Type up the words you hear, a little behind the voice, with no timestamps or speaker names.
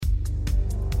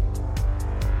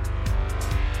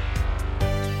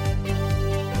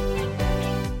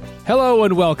Hello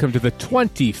and welcome to the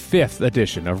 25th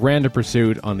edition of Random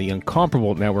Pursuit on the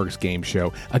Incomparable Networks game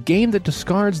show, a game that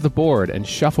discards the board and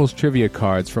shuffles trivia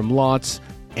cards from lots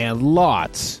and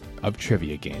lots of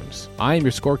trivia games. I am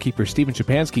your scorekeeper, Stephen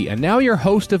Shapansky, and now your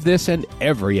host of this and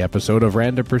every episode of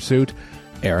Random Pursuit,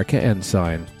 Erica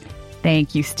Ensign.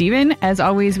 Thank you, Stephen. As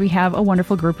always, we have a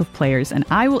wonderful group of players, and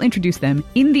I will introduce them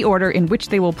in the order in which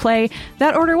they will play.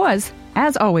 That order was,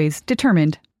 as always,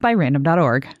 determined by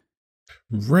random.org.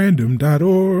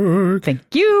 Random.org. Thank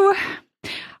you.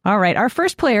 All right, our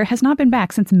first player has not been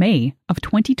back since May of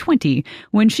 2020,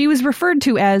 when she was referred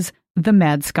to as the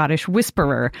Mad Scottish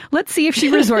Whisperer. Let's see if she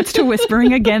resorts to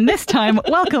whispering again this time.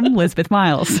 Welcome, Lisbeth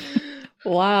Miles.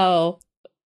 Wow.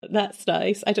 That's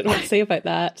nice. I don't know what to say about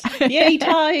that. Yay,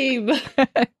 time!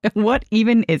 What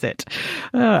even is it?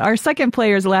 Our second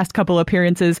player's last couple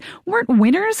appearances weren't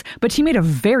winners, but she made a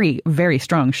very, very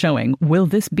strong showing. Will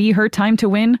this be her time to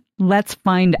win? Let's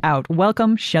find out.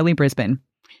 Welcome, Shelley Brisbane.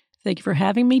 Thank you for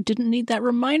having me. Didn't need that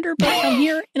reminder, but I'm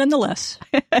here nonetheless.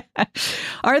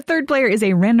 Our third player is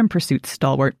a Random Pursuit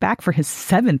stalwart, back for his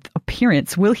 7th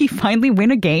appearance. Will he finally win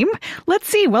a game? Let's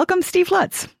see. Welcome, Steve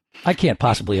Lutz. I can't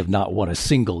possibly have not won a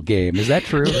single game. Is that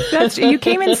true? You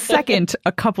came in second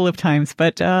a couple of times,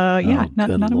 but yeah, not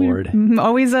a Lord.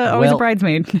 Always a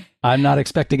bridesmaid. I'm not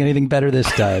expecting anything better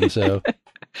this time, so.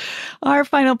 Our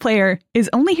final player is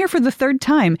only here for the third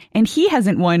time, and he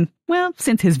hasn't won, well,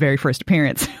 since his very first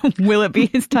appearance. Will it be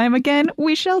his time again?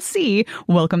 We shall see.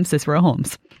 Welcome, Cicero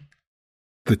Holmes.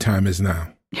 The time is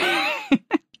now.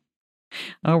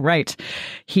 All right.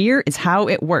 Here is how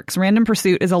it works. Random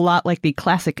Pursuit is a lot like the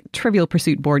classic Trivial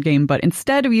Pursuit board game, but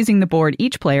instead of using the board,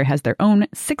 each player has their own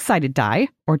 6-sided die,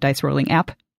 or dice rolling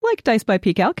app, like Dice by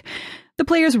PCalc. The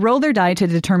players roll their die to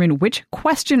determine which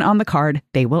question on the card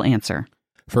they will answer.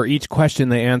 For each question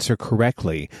they answer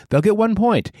correctly, they'll get 1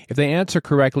 point. If they answer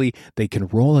correctly, they can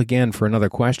roll again for another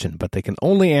question, but they can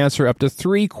only answer up to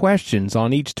 3 questions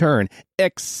on each turn,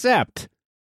 except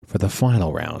for the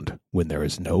final round, when there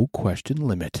is no question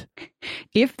limit.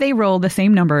 If they roll the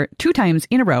same number 2 times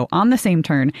in a row on the same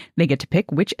turn, they get to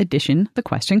pick which edition the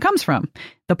question comes from.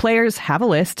 The players have a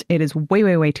list. It is way,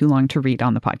 way, way too long to read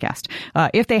on the podcast.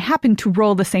 If they happen to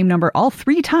roll the same number all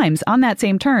 3 times on that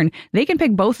same turn, they can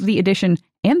pick both the edition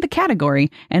and the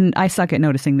category. And I suck at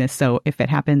noticing this, so if it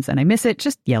happens and I miss it,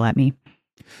 just yell at me.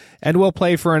 And we'll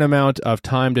play for an amount of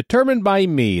time determined by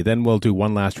me. Then we'll do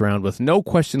one last round with no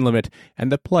question limit,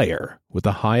 and the player with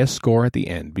the highest score at the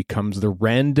end becomes the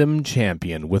random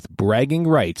champion with bragging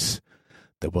rights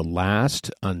that will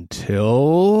last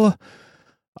until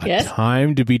a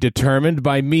time to be determined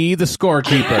by me, the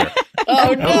scorekeeper.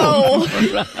 Oh,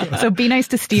 no. So be nice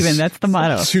to Steven. That's the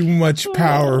motto. Too much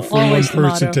power for one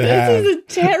person to have. This is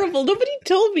terrible. Nobody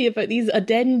told me about these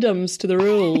addendums to the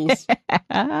rules.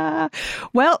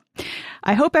 Well,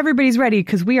 I hope everybody's ready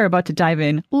because we are about to dive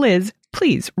in. Liz,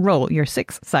 please roll your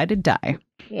 6-sided die.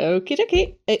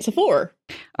 Okay. It's a 4.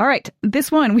 All right.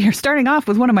 This one, we are starting off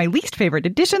with one of my least favorite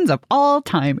editions of all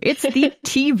time. It's the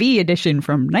TV edition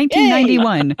from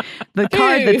 1991. The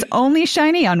card that's only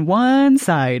shiny on one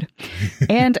side.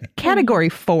 And category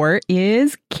 4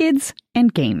 is kids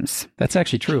and games. That's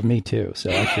actually true of me, too. So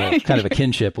I feel kind of a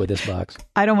kinship with this box.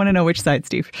 I don't want to know which side,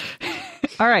 Steve.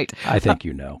 All right. I think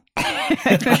you know.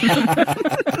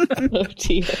 Oh,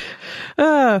 dear.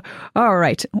 All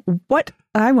right. What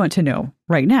I want to know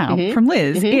right now from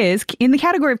Liz is, in the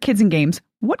category of kids and games,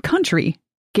 what country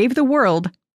gave the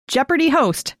world Jeopardy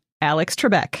host Alex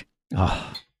Trebek?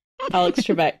 Oh. Alex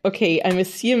Trebek. Okay, I'm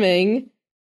assuming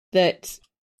that,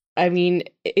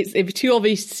 it's too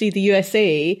obvious to see the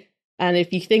USA, and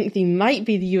if you think they might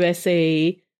be the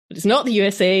USA, but it's not the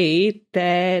USA,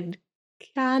 then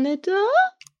Canada?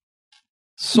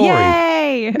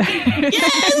 Sorry. Yay!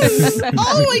 Yes!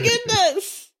 Oh my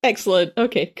goodness! Excellent.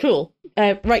 Okay, cool.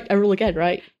 Right, I roll again,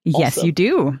 right? Yes, also. You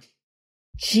do.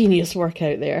 Genius work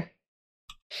out there.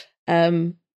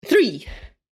 3.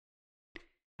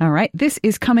 All right. This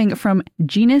is coming from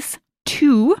Genus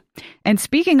 2. And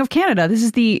speaking of Canada, this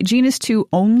is the Genus 2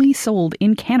 only sold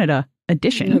in Canada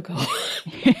edition. Oh, God.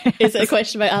 Is it a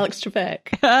question about Alex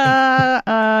Trebek?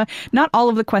 Not all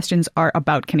of the questions are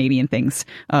about Canadian things,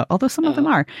 although some of them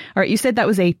are. All right. You said that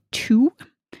was a 2?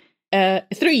 3.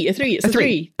 It's a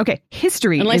 3. Okay.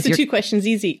 History. Unless the 2 questions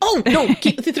easy. Oh, no.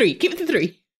 Keep it to 3. Keep it to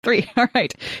 3. 3. All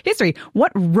right. History.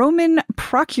 What Roman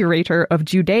procurator of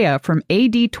Judea from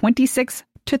AD 26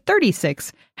 to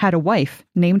 36 had a wife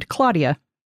named Claudia?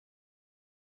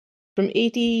 From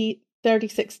AD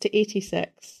 36 to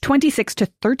 86. 26 to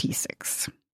 36.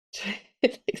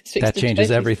 That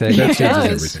changes everything. That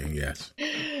changes everything, yes.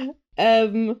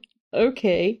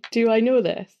 Okay. Do I know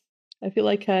this? I feel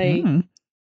like I...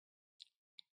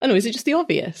 Oh no, is it just the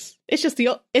obvious?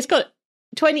 It's got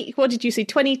 20, what did you say,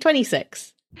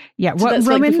 26? Yeah, So what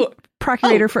Roman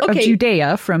procurator of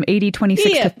Judea from AD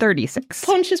 26 to 36?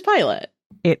 Pontius Pilate.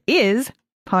 It is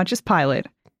Pontius Pilate.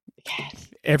 Yes.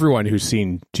 Everyone who's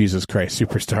seen Jesus Christ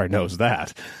Superstar knows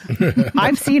that.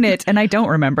 I've seen it, and I don't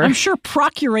remember. I'm sure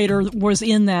procurator was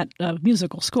in that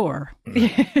musical score.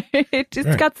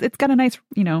 It's got a nice,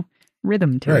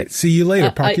 rhythm to it. See you later,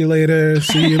 Procurator.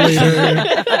 See you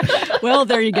later. Well,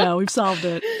 there you go. We've solved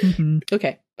it. Mm-hmm.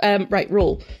 Okay. Right,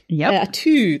 roll. Yep. A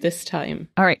 2 this time.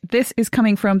 All right. This is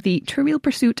coming from the Trivial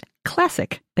Pursuit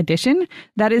Classic Edition.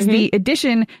 That is the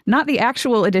edition, not the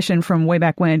actual edition from way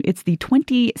back when. It's the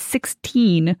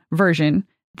 2016 version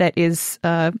that is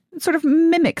sort of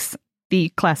mimics the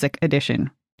Classic Edition.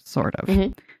 Sort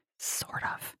of. Sort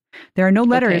of. There are no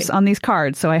letters on these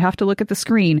cards, so I have to look at the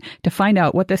screen to find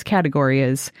out what this category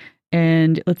is.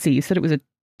 And let's see, you said it was a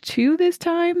 2 this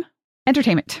time?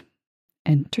 Entertainment.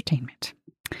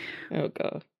 Oh,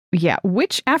 God. Yeah.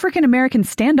 Which African-American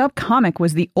stand-up comic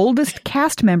was the oldest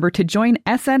cast member to join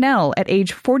SNL at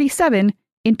age 47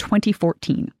 in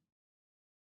 2014?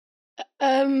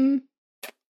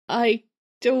 I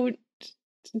don't...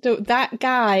 That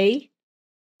guy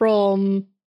from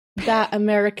that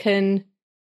American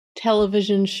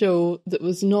television show that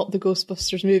was not the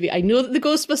Ghostbusters movie. I know that the new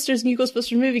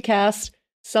Ghostbusters movie cast,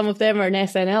 some of them are in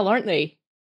SNL, aren't they?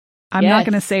 I'm not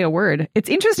going to say a word. It's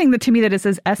interesting that to me that it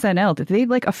says SNL. Did they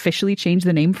officially change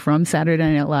the name from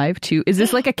Saturday Night Live to? Is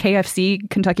this like a KFC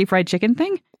Kentucky Fried Chicken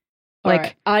thing?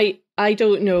 Right. I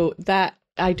don't know that.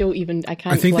 I can't.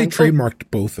 I think they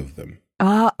trademarked both of them.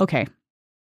 Okay.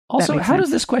 Also, how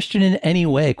does this question in any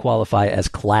way qualify as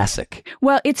classic?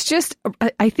 Well, it's just,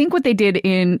 I think what they did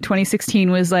in 2016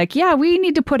 was we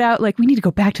need to put out, we need to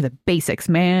go back to the basics,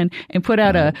 man, and put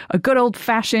out a good old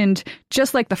fashioned,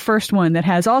 just like the first one that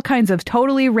has all kinds of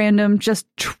totally random, just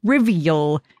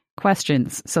trivial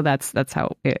questions. So that's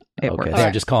how it works.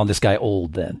 They're just calling this guy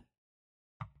old then.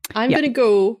 I'm going to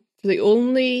go for the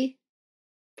only,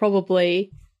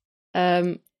 probably,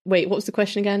 wait, what was the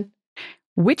question again?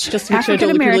 Which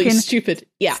African-American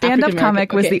stand-up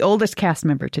comic was the oldest cast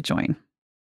member to join?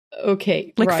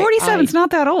 Okay. 47's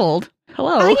not that old.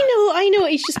 Hello. I know.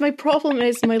 It's just my problem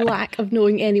is my lack of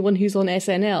knowing anyone who's on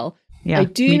SNL. Yeah, I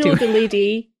do know the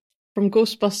lady from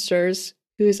Ghostbusters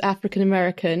who is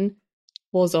African-American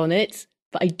was on it,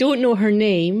 but I don't know her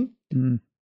name.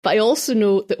 But I also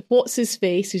know that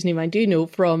what's-his-face, whose name I do know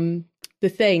from The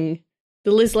Thing,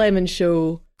 the Liz Lemon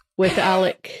show with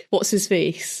Alec,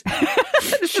 what's-his-face?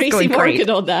 Tracy Morgan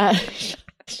on that.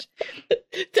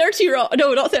 30 Rock.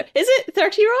 No, not 30. Is it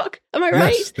 30 Rock? Am I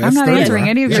right? Yes, I'm not answering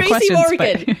any of your questions. Tracy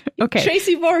Morgan. But, okay.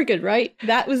 Tracy Morgan, right?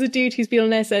 That was a dude who's been on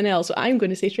SNL, so I'm going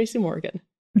to say Tracy Morgan.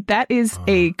 That is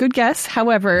a good guess.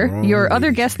 However, your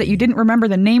other guess that you didn't remember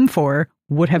the name for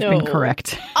would have been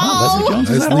correct.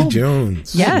 Leslie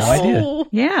Jones. Yes. No idea.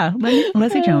 Yeah,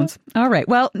 Leslie Jones. All right.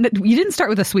 Well, you didn't start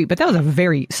with a sweep, but that was a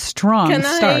very strong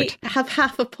start. Can I have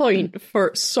half a point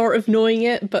for sort of knowing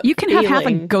it, but you can have half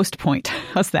a ghost point.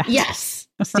 How's that? Yes.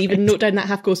 Stephen, note down that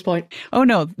half ghost point. Oh,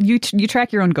 no. You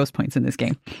track your own ghost points in this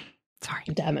game. Sorry.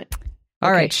 Damn it.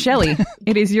 All right, Shelley,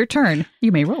 it is your turn.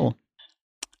 You may roll.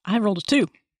 I rolled a 2.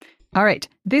 All right.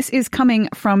 This is coming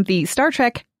from the Star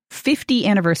Trek 50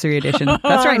 anniversary edition.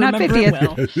 That's right, not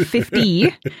 50th. Well.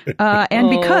 50. And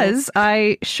because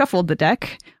I shuffled the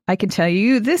deck, I can tell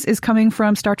you this is coming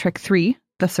from Star Trek 3,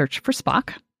 The Search for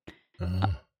Spock.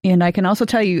 And I can also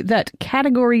tell you that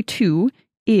category 2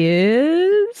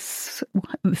 is...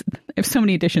 I have so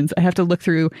many editions. I have to look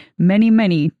through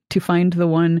many to find the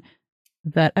one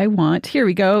that I want. Here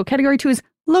we go. Category 2 is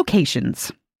locations.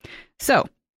 So,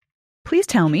 please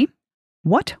tell me,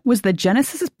 what was the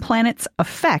Genesis planet's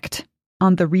effect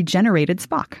on the regenerated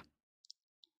Spock?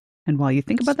 And while you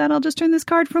think about that, I'll just turn this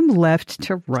card from left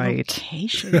to right.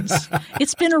 Locations.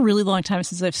 It's been a really long time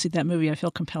since I've seen that movie. I feel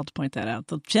compelled to point that out.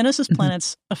 The Genesis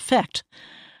planet's effect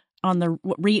on the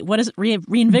what is it?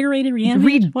 Reinvigorated,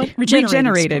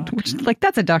 regenerated. Which,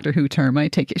 that's a Doctor Who term. I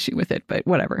take issue with it, but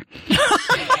whatever.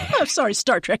 I'm sorry,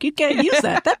 Star Trek. You can't use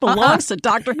that. That belongs to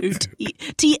Doctor Who.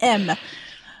 TM.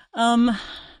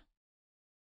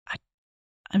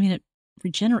 I mean, it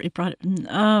regenerated. It brought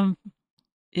it.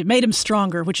 It made him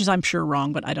stronger, which is, I'm sure,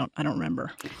 wrong, but I don't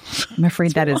remember. I'm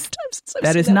afraid that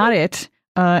is not it.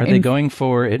 Are they going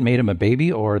for it made him a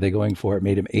baby, or are they going for it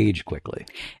made him age quickly?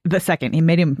 The second. It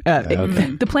made him,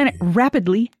 the planet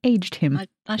rapidly aged him.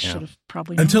 I should have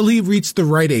probably known. Until he reached the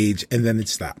right age, and then it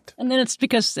stopped. And then it's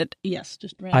because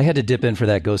just ran. I had to dip in for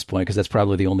that ghost point because that's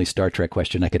probably the only Star Trek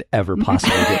question I could ever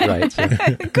possibly get right. So.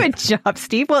 Good job,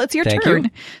 Steve. Well, it's your Thank turn. You.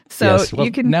 So yes. Well,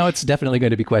 you can. Now it's definitely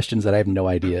going to be questions that I have no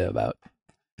idea about.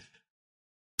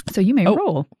 So you may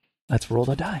roll. Let's roll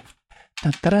the die.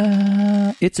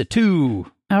 Da-da-da. It's a 2.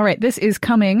 All right. This is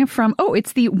coming from,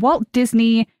 it's the Walt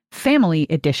Disney Family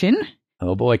Edition.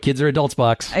 Oh boy, kids or adults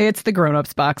box. It's the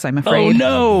grown-ups box, I'm afraid. Oh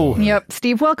no! Yep.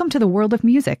 Steve, welcome to the world of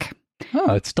music.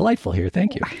 Oh, it's delightful here.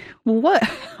 Thank you. What?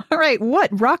 All right. What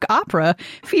rock opera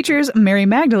features Mary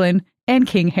Magdalene and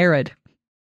King Herod?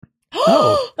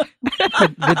 Oh,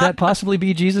 could that possibly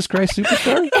be Jesus Christ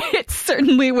Superstar? It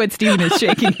certainly would. Stephen is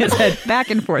shaking his head back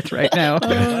and forth right now.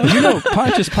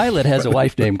 Pontius Pilate has a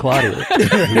wife named Claudia.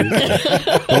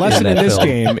 The lesson in this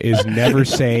game is never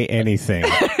say anything.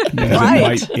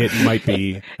 Right. It might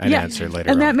be an answer later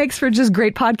and on. that makes for just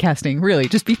great podcasting, really.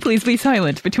 Just please be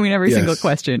silent between every single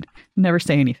question. Never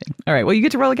say anything. All right, well, you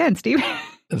get to roll again, Steve.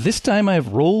 This time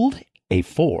I've rolled a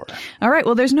 4. All right,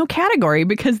 well, there's no category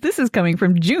because this is coming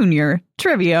from Junior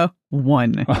Trivia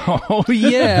 1. Oh,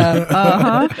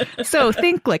 yeah. So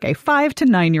think like a 5 to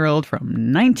 9-year-old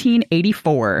from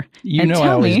 1984. I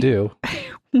always do.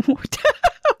 Oh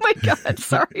my God,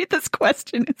 sorry. This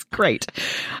question is great.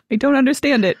 I don't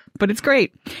understand it, but it's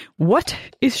great. What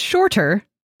is shorter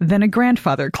than a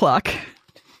grandfather clock?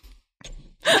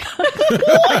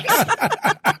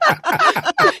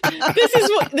 This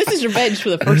is revenge for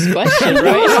the first question,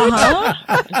 right?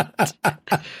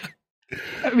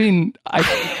 I mean,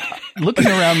 looking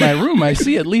around my room, I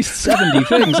see at least 70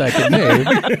 things I could name.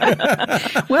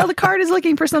 Well, the card is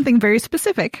looking for something very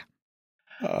specific.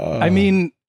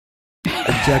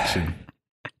 Objection.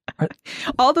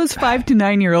 All those 5 to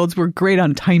 9-year-olds were great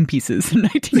on timepieces in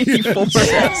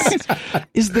 1984.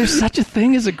 Is there such a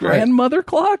thing as a grandmother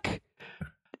clock?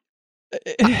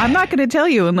 I'm not going to tell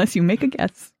you unless you make a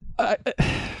guess.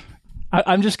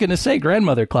 I'm just going to say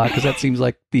grandmother clock because that seems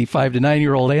like the 5 to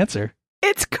 9-year-old answer.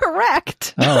 It's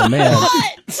correct. Oh, man.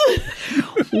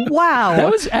 Wow. That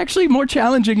was actually more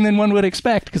challenging than one would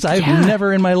expect because I've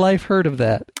never in my life heard of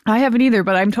that. I haven't either,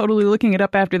 but I'm totally looking it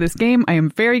up after this game. I am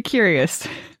very curious.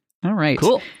 All right.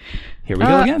 Cool. Here we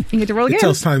go again. You get to roll again. It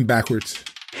tells time backwards.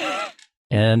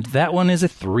 And that one is a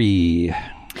 3.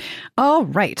 All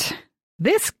right.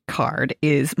 This card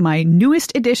is my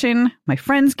newest edition. My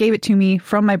friends gave it to me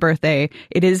from my birthday.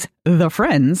 It is the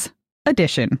Friends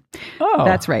edition. Oh,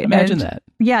 that's right. Imagine that.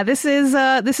 Yeah, this is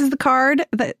the card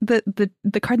that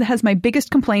the card that has my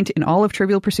biggest complaint in all of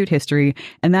Trivial Pursuit history,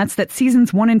 and that's that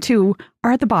seasons 1 and 2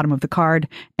 are at the bottom of the card,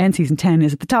 and season 10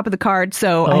 is at the top of the card.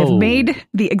 So I have made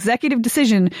the executive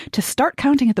decision to start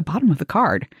counting at the bottom of the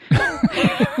card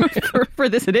for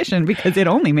this edition because it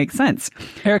only makes sense.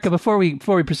 Erica, before we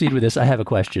proceed with this, I have a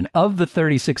question. Of the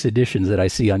 36 editions that I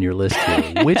see on your list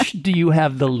here, which do you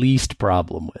have the least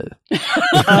problem with?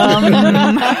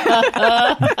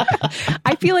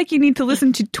 I feel like you need to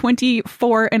listen to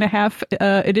 24 and a half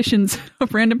editions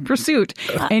of Random Pursuit,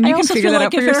 and you can figure that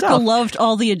out for yourself. If Erica loved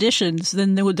all the editions,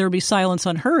 then there would be silence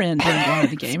on her end during one of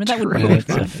the game, and that would be really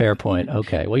fun. That's a fair point.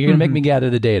 Okay, well, you're going to make me gather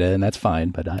the data, and that's fine,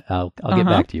 but I'll get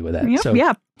back to you with that. Yep,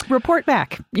 yeah, report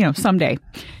back, someday.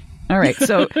 All right,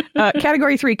 so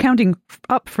category 3, counting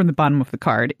up from the bottom of the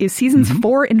card, is seasons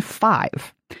 4 and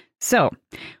 5. So,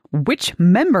 which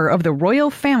member of the royal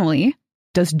family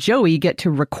does Joey get to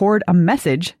record a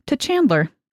message to Chandler?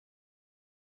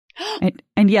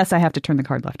 And yes, I have to turn the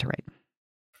card left to right.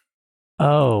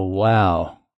 Oh,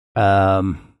 wow.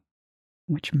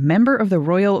 Which member of the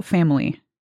royal family?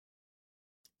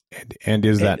 And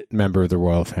is that member of the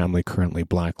royal family currently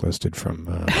blacklisted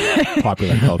from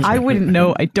popular culture? I wouldn't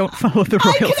know. I don't follow the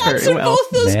royals very well. Both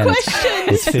those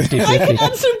questions. It's 50-50. I can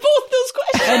answer both those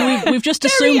questions. And we've just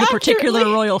assumed a particular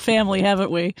royal family,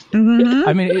 haven't we? Mm-hmm.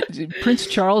 I mean, Prince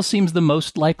Charles seems the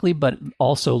most likely, but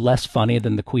also less funny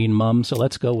than the Queen Mum. So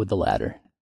let's go with the latter.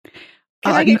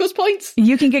 Can I get ghost points?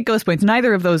 You can get ghost points.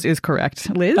 Neither of those is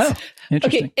correct. Liz? Oh,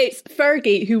 interesting. Okay, it's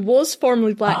Fergie, who was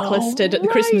formerly blacklisted at the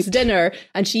Christmas dinner,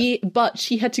 and she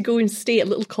had to go and stay at a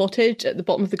little cottage at the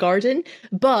bottom of the garden.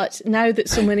 But now that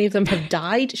so many of them have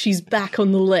died, she's back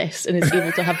on the list and is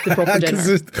able to have the proper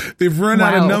dinner. They've run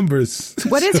out of numbers.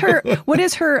 What is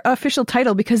her official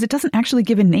title? Because it doesn't actually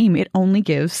give a name. It only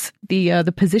gives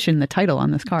the position, the title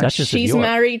on this card. Duchess of She's York.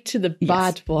 married to the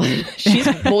bad one. She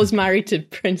was married to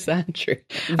Prince Andrew.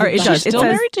 true. All right, it She's does. It still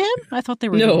says, married to him? I thought they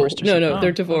were No, divorced. Or no, something. no,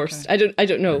 they're divorced. Okay. I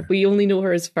don't know. We only know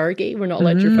her as Fergie. We're not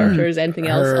allowed to refer to her as anything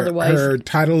else. Otherwise, her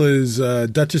title is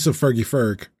Duchess of Fergie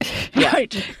Ferg.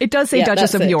 Right. it does say Yeah,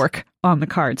 Duchess that's of it. York on the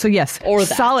card. So yes, Or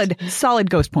that. solid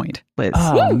ghost point, Liz.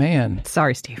 Oh, man.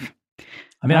 Sorry, Steve.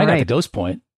 I mean, All I got the right. ghost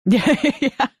point. Yeah.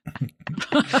 yeah.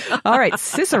 All right,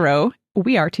 Cicero,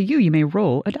 we are to you. You may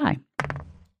roll a die.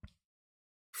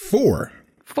 4.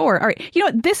 4. All right.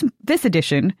 You know, this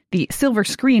edition, the silver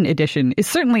screen edition, is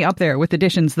certainly up there with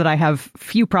editions that I have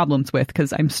few problems with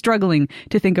because I'm struggling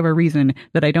to think of a reason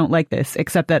that I don't like this,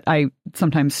 except that I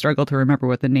sometimes struggle to remember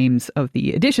what the names of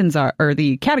the editions are or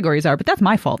the categories are, but that's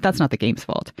my fault. That's not the game's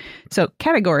fault. So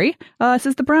category, this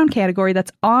is the brown category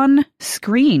that's on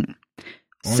screen.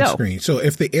 On screen. So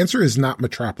if the answer is not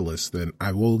Metropolis, then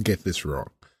I will get this wrong.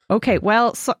 Okay,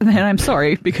 well, then I'm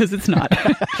sorry because it's not.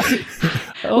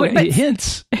 Oh, But-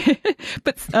 hints.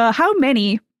 But how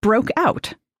many broke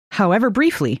out, however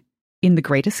briefly, in The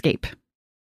Great Escape?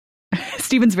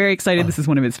 Stephen's very excited. This is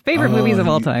one of his favorite movies of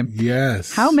all time.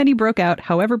 Yes. How many broke out,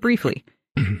 however briefly,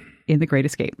 in The Great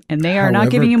Escape? And they are not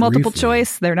However giving you multiple briefly.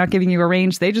 choice. They're not giving you a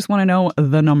range. They just want to know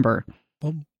the number.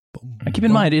 Keep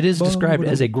in mind, it is described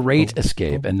as a great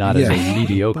escape and not as a Yeah.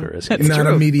 mediocre escape. That's Not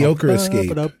true. a mediocre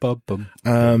escape.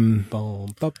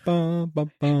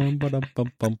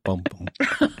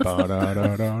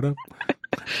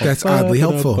 That's oddly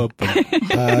helpful. So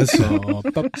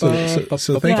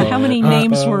thank Yeah, you. how many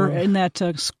names were in that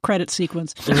credit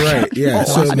sequence? Right, yeah.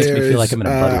 So That makes me feel there's, like I'm in a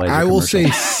Budweiser I will commercial. say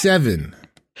 7.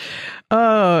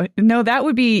 Oh, no, that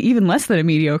would be even less than a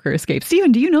mediocre escape.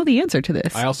 Stephen, do you know the answer to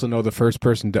this? I also know the first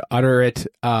person to utter it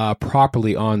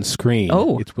properly on screen.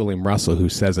 Oh. It's William Russell who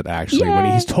says it actually when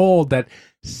Yay. he's told that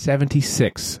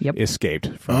 76 Yep. escaped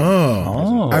from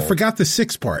Oh, I forgot the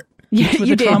 6 part. Yeah, with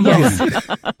you the did. trombone. Yes.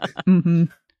 hmm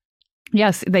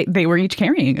Yes, they were each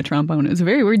carrying a trombone. It was a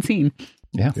very weird scene.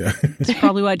 Yeah. That's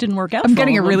probably why it didn't work out. I'm for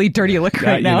getting a all of them. really dirty look That,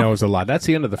 right now. you know, is a lot. That's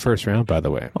the end of the first round, by the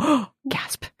way.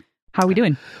 Gasp. How are we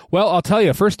doing? Well, I'll tell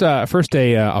you first. A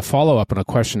follow up on a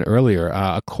question earlier.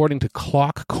 According to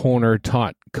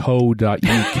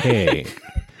clockcorner.co.uk,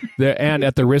 and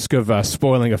at the risk of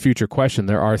spoiling a future question,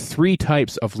 there are 3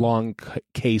 types of long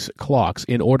case clocks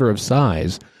in order of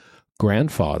size: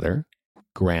 grandfather,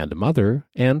 grandmother,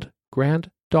 and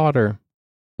granddaughter.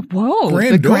 Whoa.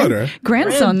 Granddaughter?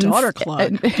 Grandsons Granddaughter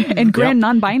club. and grand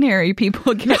non-binary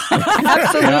people get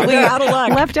absolutely They're out of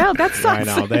luck. left out. That sucks.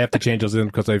 I know they have to change those in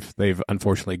because they've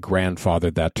unfortunately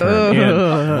grandfathered that term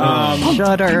in.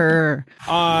 Shudder.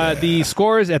 The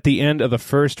scores at the end of the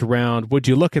first round. Would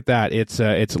you look at that? It's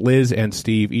Liz and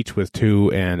Steve each with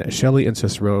 2, and Shelley and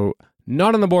Cicero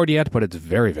not on the board yet, but it's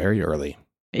very, very early.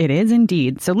 It is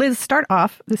indeed. So Liz, start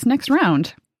off this next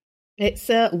round. it's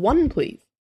 1, please.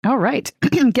 All right.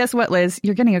 Guess what, Liz?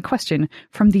 You're getting a question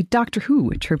from the Doctor Who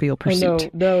Trivial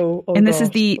Pursuit. No. Oh, And this is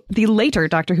gosh. the later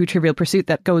Doctor Who Trivial Pursuit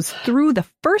that goes through the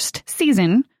first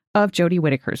season of Jodie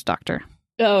Whittaker's Doctor.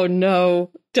 Oh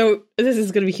no! Don't. This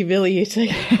is going to be humiliating.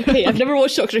 Okay, I've never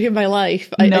watched Doctor Who in my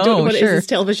life. I don't know what it is. This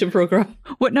television program.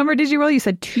 What number did you roll? You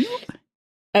said 2?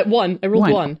 At 1, I rolled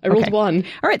 1. I rolled Okay. 1.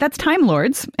 All right, that's Time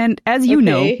Lords. And as you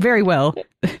know Okay. very well,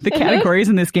 the categories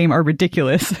in this game are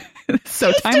ridiculous.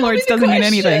 So Time Tell me Lords the doesn't mean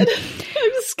question. anything.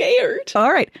 I'm scared. All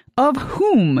right. Of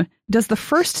whom does the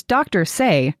first Doctor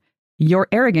say, "Your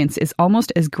arrogance is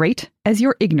almost as great as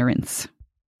your ignorance"?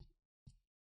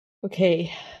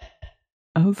 Okay.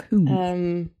 Of whom?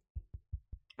 Um.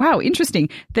 Wow, interesting.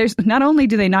 There's not only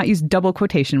do they not use double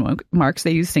quotation marks, they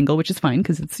use single, which is fine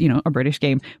because it's, you know, a British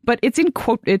game, but it's in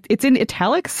it's in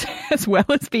italics as well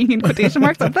as being in quotation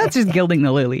marks. So that's just gilding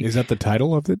the lily. Is that the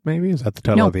title of it? Maybe is that the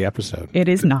title No. of the episode? It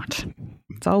is not.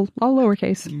 It's all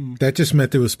lowercase. That just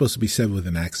meant it was supposed to be said with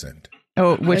an accent.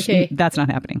 Oh, which Okay. that's not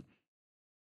happening.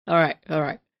 All right.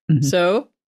 Mhm. So,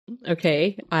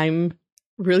 okay, I'm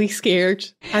really scared.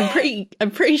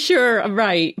 I'm pretty sure I'm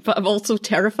right, but I'm also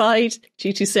terrified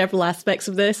due to several aspects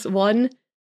of this. 1,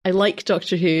 I like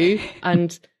Doctor Who,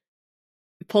 and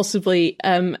possibly,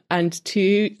 and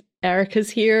 2, Erica's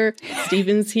here,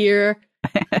 Stephen's here.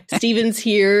 Stephen's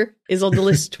here is on the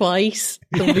list twice.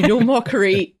 There'll be no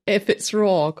mockery if it's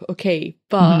wrong. Okay,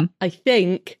 but I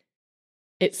think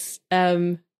it's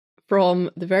from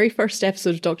the very first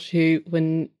episode of Doctor Who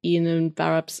when Ian and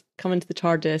Barabs come into the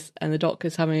TARDIS and the Doc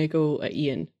is having a go at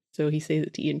Ian. So he says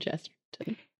it to Ian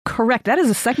Chesterton. Correct. That is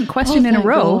the second question in a thank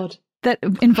row God. that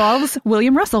involves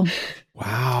William Russell.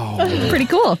 Wow, Pretty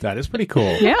cool. that is pretty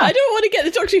cool. Yeah. I don't want to get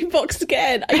the Doctor Who box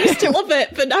again. I used to love it,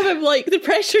 but now I'm like, the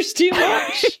pressure's too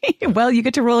much. Well, you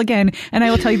get to roll again, and I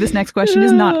will tell you this next question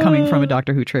is not coming from a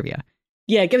Doctor Who trivia.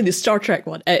 Yeah, give me the Star Trek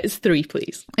one. It's 3,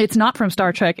 please. It's not from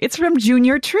Star Trek. It's from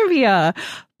Junior Trivia.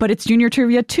 But it's Junior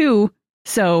Trivia 2.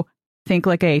 So think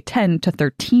like a 10 to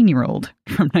 13-year-old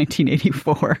from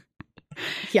 1984.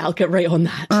 Yeah, I'll get right on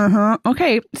that. Uh-huh.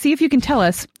 Okay, see if you can tell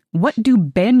us, what do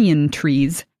banyan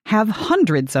trees have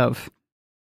hundreds of?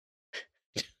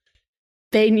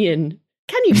 Banyan.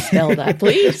 Can you spell that,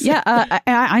 please? Yeah,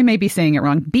 I may be saying it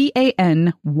wrong.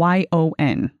 Banyon.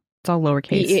 It's all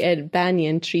lowercase.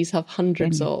 Banyan trees have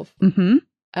hundreds of.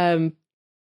 Mm-hmm.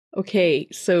 Okay,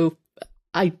 so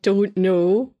I don't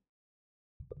know.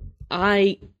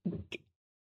 I'm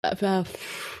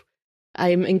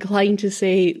inclined to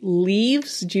say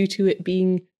leaves due to it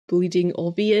being bleeding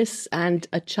obvious and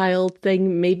a child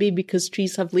thing, maybe because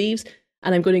trees have leaves.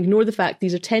 And I'm going to ignore the fact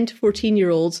these are 10 to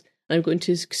 14-year-olds. And I'm going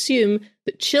to assume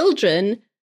that children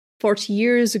 40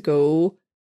 years ago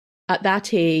at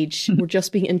that age were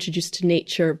just being introduced to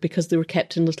nature because they were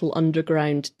kept in little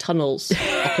underground tunnels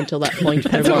up until that point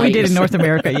of their That's what lives. we did in North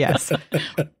America, yes.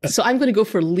 So I'm going to go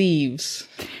for leaves.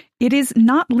 It is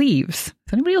not leaves.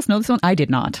 Does anybody else know this one? I did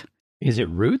not. Is it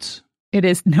roots? It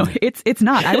is. No, it's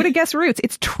not. I would have guessed roots.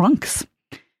 It's trunks.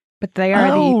 But they are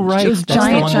those That's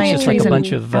giant, the one giant that's just trees like a in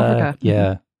bunch of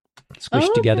Africa.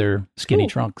 squished together skinny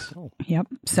trunks. Yep.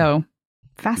 So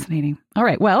fascinating. All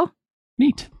right. Well,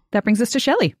 Neat. that brings us to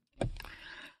Shelley.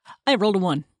 I rolled a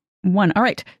 1. 1. All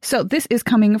right. So this is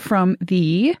coming from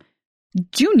the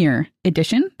Junior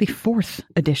edition, the 4th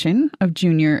edition of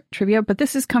Junior Trivia, but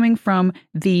this is coming from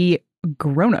the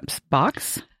grown-ups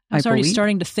box. I was already believe.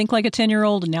 starting to think like a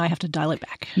 10-year-old, and now I have to dial it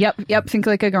back. Yep. Think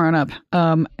like a grown-up.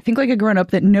 Think like a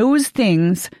grown-up that knows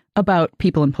things about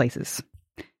people and places.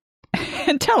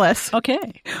 And tell us,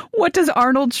 Okay. what does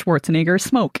Arnold Schwarzenegger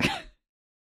smoke?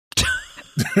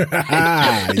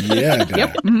 Yeah.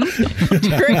 Yep.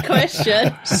 Great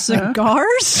question.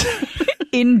 Cigars?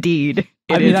 Indeed.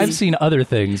 I mean, I've seen other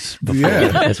things before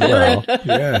as well.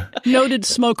 Yeah. Noted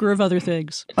smoker of other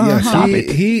things.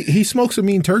 Yes, he smokes a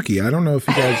mean turkey. I don't know if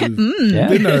you guys have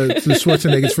been to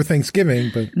Schwarzenegger's for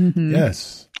Thanksgiving, but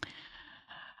yes.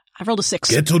 I rolled a 6.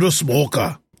 Get to the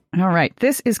smoker. All right.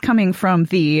 This is coming from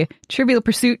the Trivial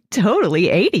Pursuit Totally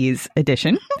 80s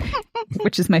edition,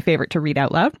 which is my favorite to read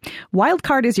out loud. Wild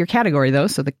card is your category, though,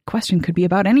 so the question could be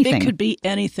about anything. It could be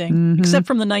anything, except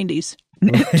from the 90s.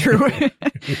 True.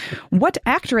 What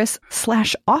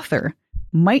actress/author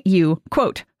might you,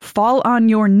 quote, fall on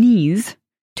your knees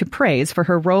to praise for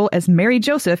her role as Mary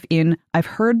Joseph in I've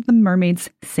Heard the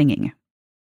Mermaids Singing?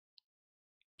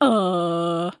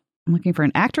 I'm looking for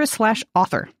an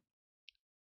actress/author.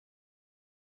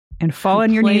 And fall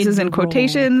on your knees is in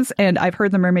quotations, and I've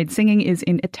Heard the Mermaid Singing is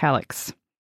in italics.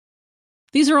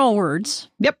 These are all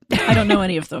words. Yep. I don't know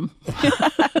any of them.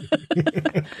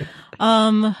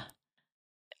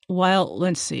 Well,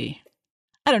 let's see.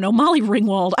 I don't know. Molly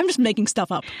Ringwald. I'm just making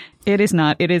stuff up. It is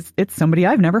not. It's somebody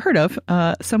I've never heard of.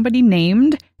 Somebody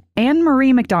named Anne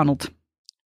Marie MacDonald.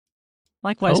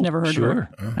 Likewise, never heard of her.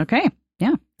 Okay.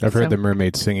 Yeah. I've heard The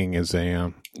Mermaid Singing is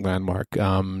a landmark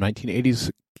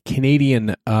 1980s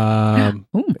Canadian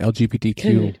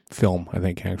LGBTQ film, I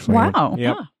think, actually. Wow.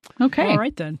 Yep. Okay. All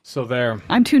right, then. So there.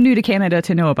 I'm too new to Canada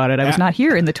to know about it. I was not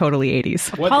here in the totally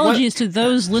 80s. Apologies to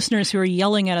those listeners who are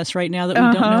yelling at us right now that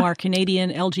we don't know our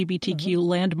Canadian LGBTQ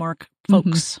landmark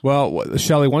folks. Well,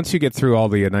 Shelley, once you get through all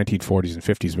the 1940s and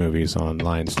 50s movies on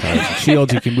Lion, Stars, and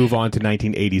Shield, you can move on to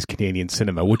 1980s Canadian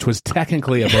cinema, which was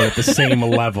technically about at the same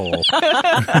level,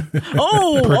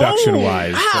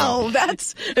 production-wise. Wow,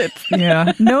 that's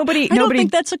Yeah. Nobody don't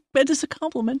think that is a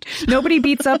compliment. Nobody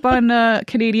beats up on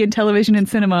Canadian television and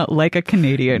cinema like a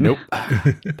Canadian. Nope.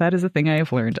 That is a thing I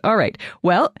have learned. All right.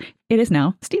 Well, it is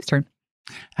now Steve's turn.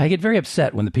 I get very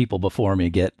upset when the people before me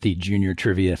get the junior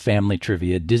trivia, family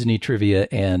trivia, Disney trivia,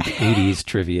 and 80s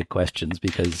trivia questions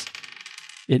because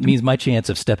it means my chance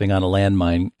of stepping on a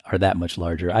landmine are that much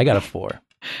larger. I got a 4.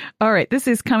 All right. This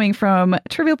is coming from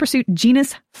Trivial Pursuit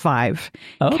Genus 5.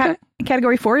 Okay.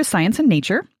 Category 4 is science and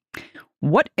nature.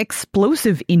 What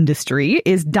explosive industry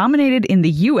is dominated in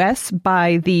the U.S.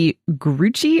 by the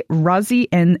Grucci, Rossi,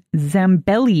 and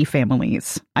Zambelli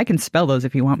families? I can spell those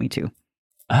if you want me to.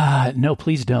 No,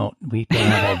 please don't. We don't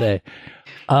have all day.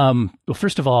 Well,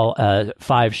 first of all,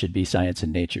 5 should be science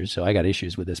and nature, so I got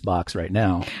issues with this box right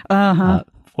now. 4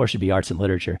 should be arts and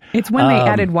literature. It's when they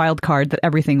added wild card that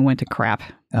everything went to crap.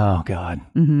 Oh, God.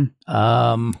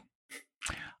 Mm-hmm.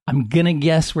 I'm going to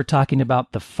guess we're talking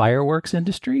about the fireworks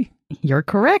industry. You're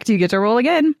correct. You get to roll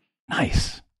again.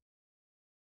 Nice.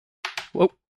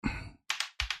 Whoa.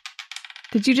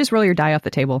 Did you just roll your die off the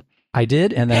table? I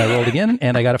did, and then I rolled again,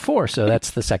 and I got a 4, so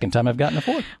that's the second time I've gotten a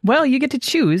 4. Well, you get to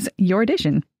choose your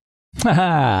edition.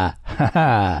 Ha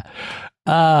ha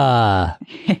ha.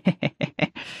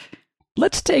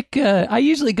 Let's take, I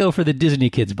usually go for the Disney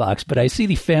Kids box, but I see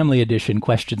the Family Edition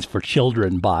questions for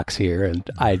children box here, and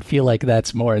I feel like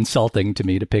that's more insulting to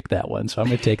me to pick that one, so I'm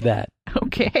going to take that.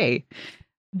 Okay.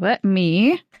 Let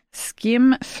me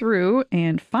skim through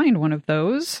and find one of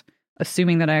those,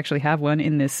 assuming that I actually have one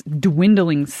in this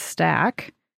dwindling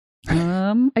stack.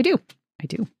 I do.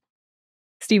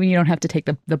 Stephen, you don't have to take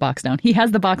the box down. He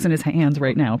has the box in his hands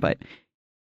right now, but...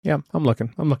 Yeah, I'm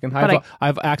looking. I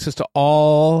have access to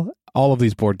all of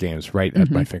these board games right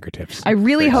at my fingertips. I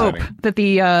really hope that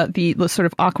the sort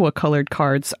of aqua-colored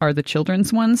cards are the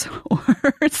children's ones,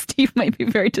 or Steve might be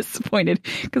very disappointed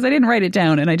because I didn't write it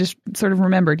down and I just sort of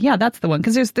remembered, yeah, that's the one,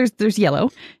 because there's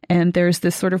yellow and there's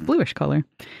this sort of bluish color.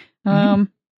 All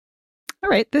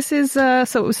right, this is, so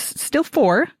it was still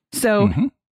 4, so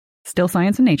still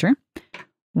science and nature.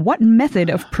 What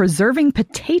method of preserving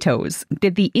potatoes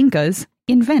did the Incas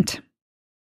invent?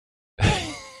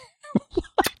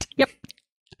 What? Yep.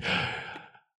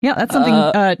 Yeah, that's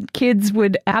something kids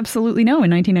would absolutely know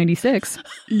in 1996.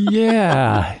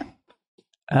 Yeah.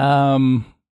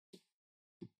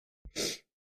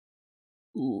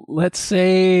 Let's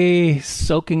say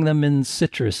soaking them in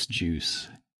citrus juice.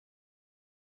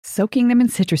 Soaking them in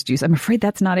citrus juice. I'm afraid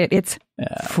that's not it. It's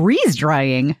freeze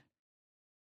drying.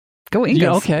 Go Incas.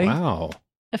 Yeah, okay. Wow.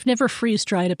 I've never freeze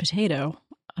dried a potato.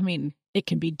 I mean, it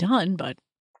can be done, but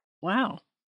wow.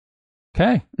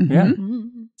 Okay. Yeah.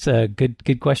 It's a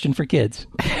good question for kids.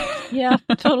 Yeah,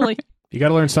 totally. You got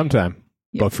to learn sometime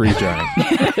about freeze drying.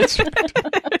 That's right.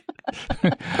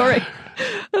 All right.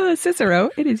 Cicero,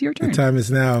 it is your turn. The time is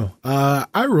now.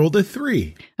 I rolled a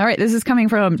 3. All right. This is coming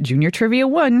from Junior Trivia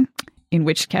 1, in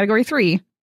which category 3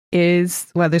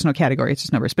 is, well, there's no category, it's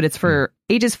just numbers, but it's for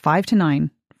ages 5 to 9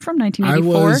 from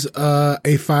 1984. I was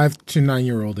a 5 to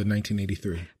 9-year-old in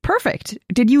 1983. Perfect.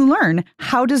 Did you learn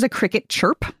how does a cricket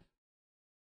chirp?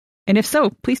 And if so,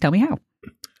 please tell me how.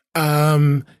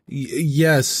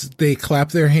 Yes, they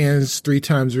clap their hands 3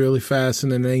 times really fast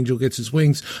and then an angel gets his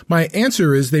wings. My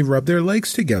answer is they rub their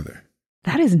legs together.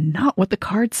 That is not what the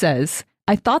card says.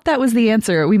 I thought that was the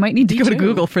answer. We might need to go to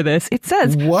Google for this. It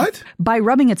says, what? By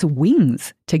rubbing its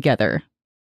wings together.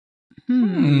 I've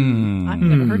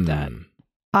never heard that.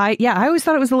 I always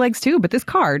thought it was the legs too, but this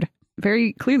card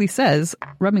very clearly says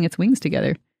rubbing its wings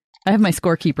together. I have my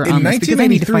scorekeeper on this because I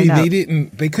need to find out.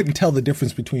 They couldn't tell the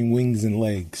difference between wings and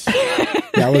legs.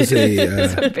 That was in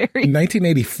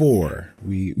 1984.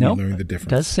 We learned the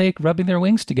difference. It does say rubbing their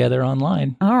wings together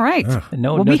online. All right.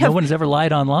 No one has ever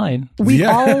lied online. We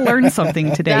all learned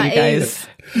something today, you guys.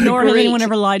 Nor has anyone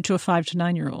ever lied to a 5 to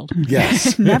 9-year-old.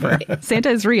 Yes. Never. Santa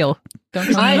is real.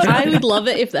 I would love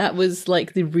it if that was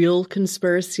like the real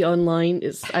conspiracy online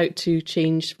is out to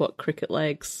change what cricket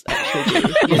legs actually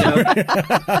do. You know?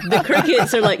 The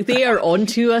crickets are like, they are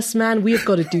onto us, man. We've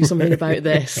got to do something about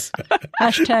this.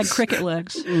 Hashtag cricket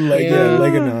legs.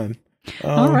 Leganon.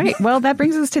 All right. Well, that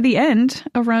brings us to the end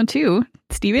of round 2.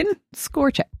 Steven,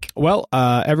 score check. Well,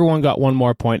 everyone got 1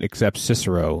 more point except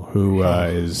Cicero, who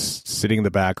is sitting in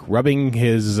the back, rubbing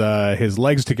his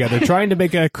legs together, trying to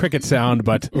make a cricket sound,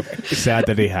 but sad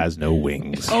that he has no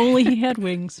wings. Only he had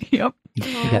wings. Yep.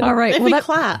 All right. Well, that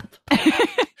clap.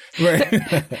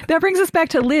 That brings us back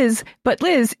to Liz. But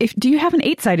Liz, do you have an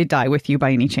 8-sided die with you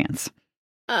by any chance?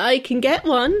 I can get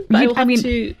one, but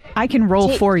I can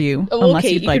roll for you. Unless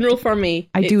okay, you'd you like can roll for me.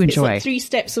 I do enjoy. It's like 3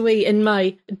 steps away in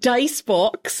my dice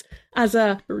box as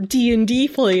a D&D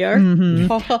player.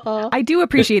 I do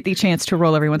appreciate the chance to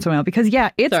roll every once in a while because,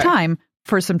 it's time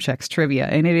for some Chex trivia,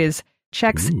 and it is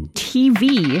Chex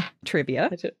TV trivia.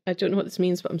 I don't know what this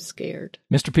means, but I'm scared.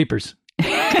 Mr. Peepers.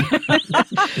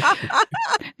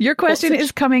 Your question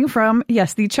is coming from,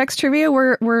 the Chex trivia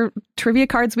were trivia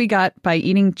cards we got by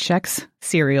eating Chex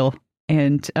cereal.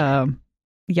 And, in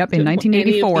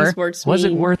 1984. Was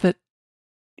it worth it?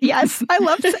 Yes, I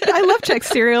love Chex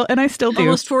cereal, and I still do.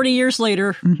 Almost 40 years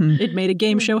later, it made a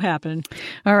game show happen.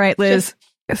 All right, Liz,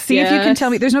 see if you can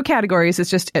tell me. There's no categories. It's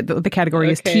just the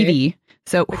category is TV.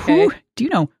 So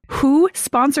who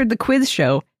sponsored the quiz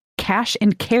show Cash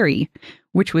and Carry,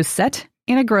 which was set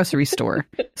in a grocery store?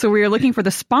 So we are looking for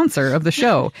the sponsor of the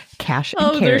show, Cash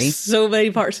and Carry. There's so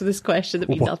many parts of this question that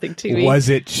mean nothing to me. Was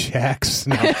it Chex?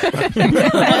 No.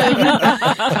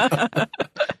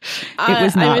 It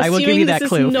was not. I will give you that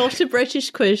clue. This is not a British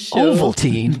quiz show.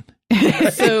 Ovaltine.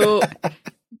 So,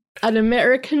 an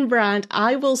American brand.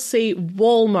 I will say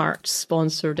Walmart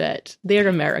sponsored it. They're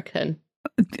American.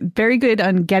 Very good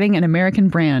on getting an American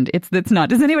brand. It's not.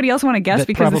 Does anybody else want to guess? That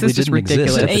because this is just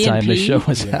ridiculous. At the time the show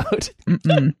was out.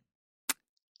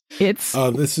 It's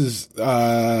This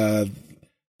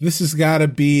has got to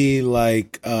be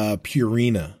like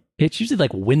Purina. It's usually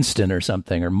like Winston or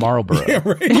something, or Marlboro. Yeah,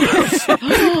 right.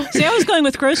 See, I was going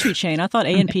with grocery chain. I thought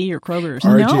A&P or Kroger's.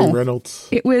 R.J. No. Reynolds.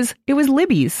 it was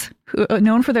Libby's,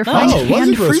 known for their fine was it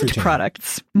canned grocery fruit chain?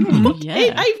 products. Yeah. Hey,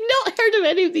 I've not heard of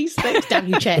any of these things. Damn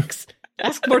you, Czechs.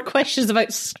 Ask more questions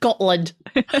about Scotland.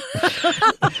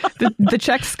 The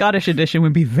Czech Scottish edition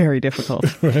would be very difficult.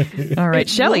 All right,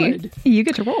 Shelley, would. you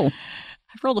get to roll.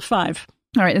 I rolled a 5.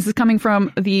 All right, this is coming from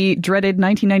the dreaded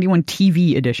 1991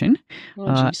 TV edition. Oh,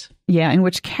 jeez. Yeah, in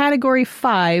which category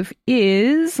 5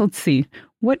 is, let's see,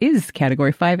 what is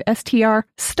category 5? STR,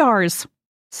 stars.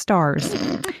 Stars.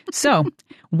 So,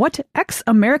 what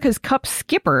ex-America's Cup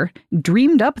skipper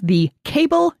dreamed up the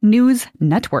cable news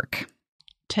network?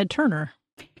 Ted Turner.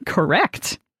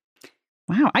 Correct.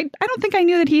 Wow, I don't think I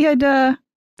knew that he had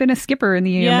been a skipper in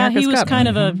the America's Cup. He was kind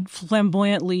of a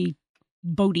flamboyantly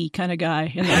boaty kind of guy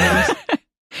in the 80s.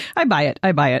 I buy it.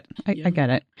 I get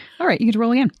it. All right, you get to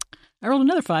roll again. I rolled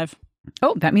another 5.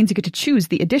 Oh, that means you get to choose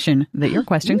the edition that your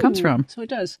question comes from. So it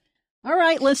does. All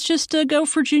right, let's just go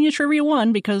for Junior Trivia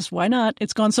 1, because why not?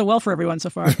 It's gone so well for everyone so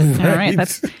far. All right,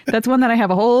 that's one that I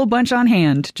have a whole bunch on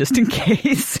hand, just in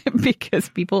case, because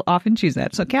people often choose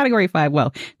that. So category 5,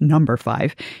 well, number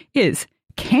 5, is,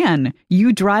 can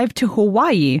you drive to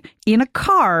Hawaii in a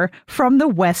car from the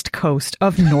west coast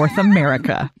of North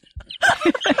America?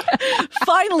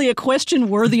 Finally, a question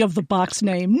worthy of the box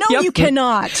name. No, you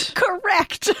cannot.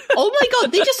 Correct. Oh my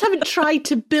God, they just haven't tried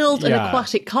to build an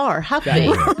aquatic car, have they?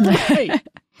 Right.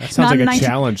 That sounds Not like a 19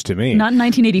 challenge to me. Not in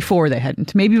 1984, they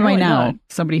hadn't. Maybe by Probably now not.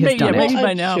 somebody has done Maybe it.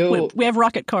 by now. joke. We have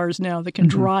rocket cars now that can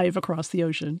drive across the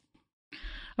ocean.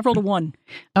 I've rolled a 1.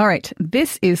 All right.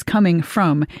 This is coming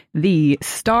from the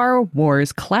Star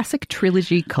Wars Classic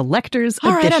Trilogy Collector's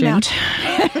All right, Edition. I'm out.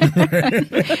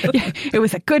 Yeah, it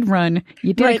was a good run.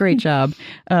 You did a great job.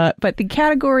 But the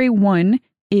category 1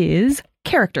 is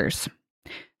characters.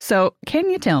 So can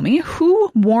you tell me who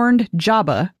warned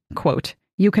Jabba, quote,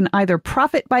 "You can either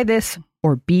profit by this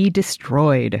or be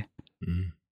destroyed"?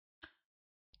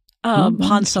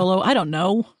 Han Solo, I don't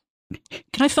know.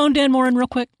 Can I phone Dan Morin real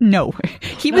quick? No.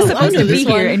 He was Oh, supposed I to know be this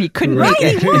one. here and he couldn't Right,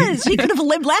 make he it. was. He could have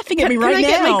lived laughing at me right Can I now.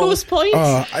 get my ghost points?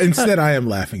 Instead, I am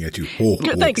laughing at you.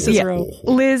 Thanks, Cicero.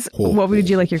 Liz, what would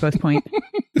you like your ghost point?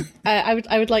 I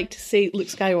would like to say Luke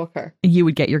Skywalker. You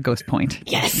would get your ghost point.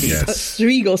 Yes. Yes. That's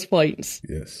 3 ghost points.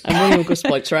 Yes. I'm winning with ghost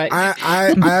points, right?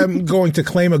 I'm going to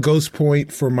claim a ghost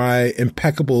point for my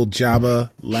impeccable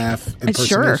Jabba laugh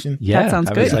impersonation. Yeah, That sounds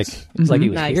I was good. like, it's like he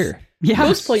was Nice. here. Yeah.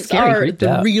 Ghost points Scary, are great the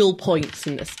job. real points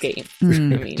in this game. I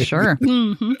mean, Sure.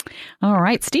 Mm-hmm. All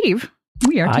right, Steve,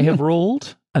 we are to I you. have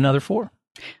rolled another 4.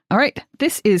 All right,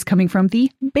 this is coming from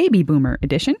the Baby Boomer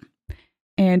edition.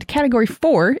 And category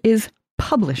 4 is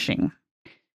publishing.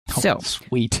 So,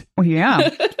 Sweet. yeah.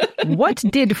 What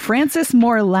did Frances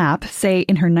Moore Lapp say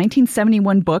in her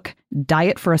 1971 book,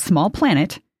 Diet for a Small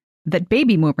Planet, that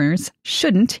baby boomers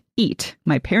shouldn't eat?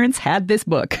 My parents had this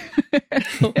book.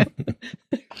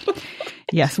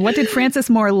 Yes, what did Frances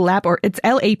Moore Lapp, or it's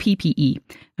Lappe,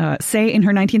 say in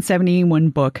her 1971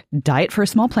 book, Diet for a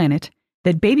Small Planet,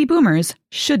 that baby boomers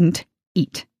shouldn't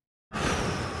eat?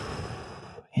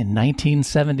 In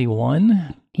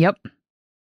 1971? Yep.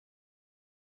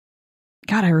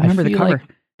 God, I remember the feel cover.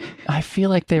 I feel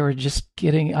like they were just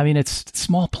getting, I mean, it's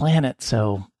Small Planet,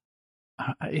 so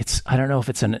I don't know if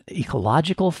it's an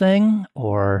ecological thing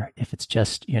or if it's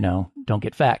just, don't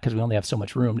get fat because we only have so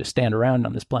much room to stand around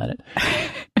on this planet.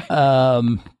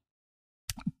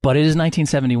 But it is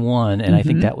 1971, and I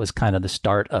think that was kind of the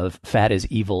start of fat is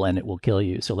evil and it will kill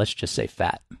you. So let's just say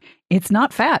fat. It's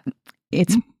not fat.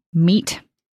 It's meat.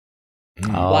 Oh,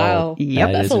 Wow. Yep.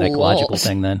 that That's is an a ecological lot.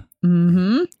 thing then.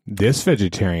 Mm-hmm. This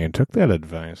vegetarian took that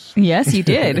advice. Yes, you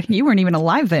did. You weren't even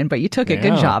alive then, but you took it.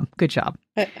 Good Yeah. job. Good job.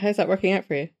 How's that working out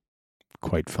for you?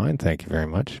 Quite fine. Thank you very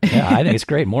much. Yeah, I think it's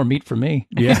great. More meat for me.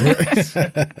 Yeah,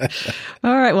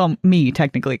 All right. Well, me,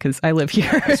 technically, because I live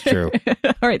here. that's true.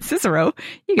 All right, Cicero,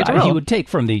 you get to He roll. would take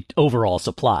from the overall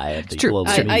supply of the true.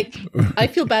 global I, meat. I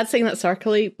feel bad saying that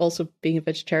sarcastically, also being a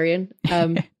vegetarian.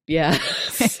 Yeah.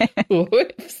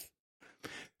 Whoops.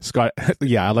 Scott,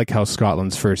 yeah, I like how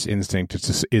Scotland's first instinct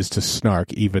is to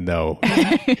snark, even though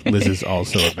Liz is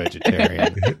also a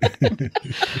vegetarian.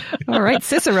 All right,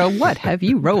 Cicero, what have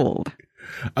you rolled?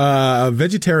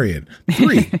 Vegetarian.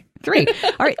 3. 3.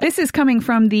 All right, this is coming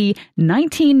from the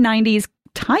 1990s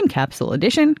Time Capsule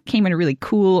Edition. Came in a really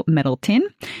cool metal tin.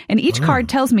 And each card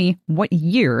tells me what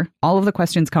year all of the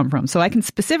questions come from. So I can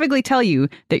specifically tell you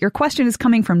that your question is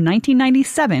coming from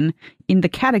 1997 in the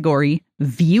category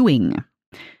viewing.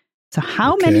 So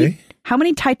how many How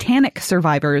many Titanic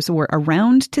survivors were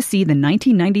around to see the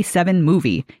 1997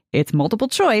 movie? It's multiple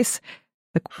choice.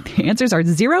 The answers are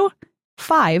 0,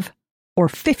 5, or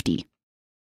 50.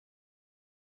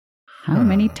 How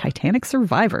many Titanic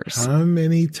survivors? How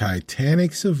many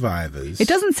Titanic survivors? It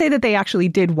doesn't say that they actually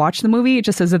did watch the movie. It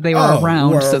just says that they were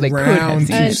around, so they could have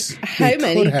seen it. And how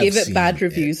many give it bad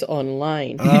reviews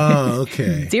online? Oh,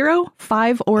 okay. 0,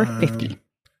 5, or 50.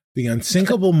 The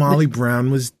unsinkable Molly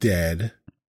Brown was dead.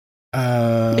 You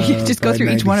just go through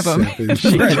each one of them.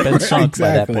 She had been sunk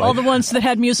by that point. All the ones that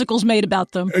had musicals made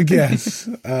about them. Yes.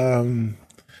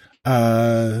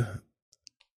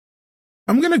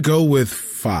 I'm going to go with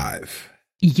 5.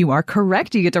 You are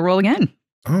correct. You get to roll again.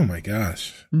 Oh, my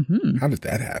gosh. Mm-hmm. How did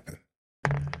that happen?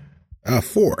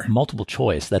 4. Multiple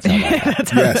choice. That's how that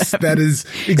happened. Yes, that is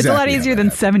exactly. It's a lot easier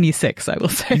than 76, I will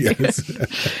say.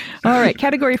 Yes. All right.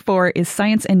 Category 4 is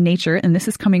science and nature, and this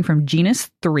is coming from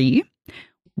Genus 3.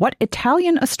 What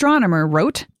Italian astronomer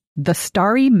wrote The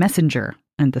Starry Messenger?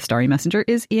 And The Starry Messenger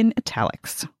is in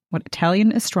italics. What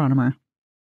Italian astronomer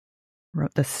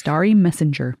wrote The Starry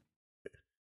Messenger?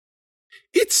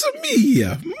 It's me,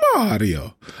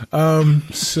 Mario.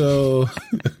 No.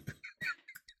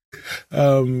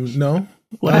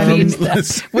 I mean,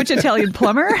 which Italian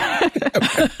plumber?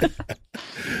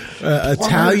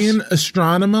 Italian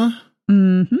astronomer.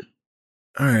 Mm-hmm.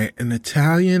 All right, an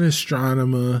Italian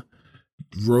astronomer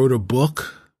wrote a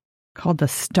book called The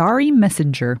Starry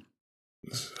Messenger.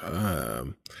 I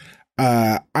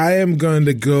am going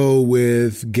to go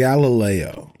with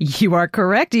Galileo. You are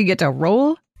correct. You get to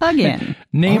roll again.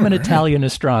 Name an Italian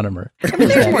astronomer. I mean,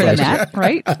 there's more than that,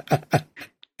 right?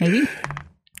 Maybe.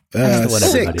 That's what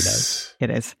everybody 6. knows. It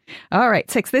is. All right,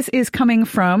 6. This is coming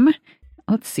from,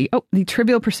 let's see. Oh, the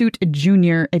Trivial Pursuit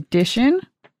Junior Edition.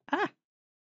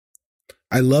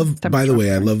 I love, by the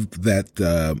way, I love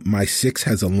that my 6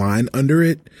 has a line under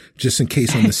it, just in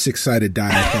case on the 6-sided die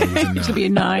I thought it was a 9. It should be a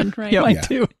 9, right? Yeah, Yeah.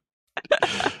 too.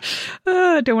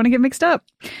 Don't want to get mixed up.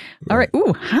 All right.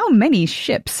 Ooh, how many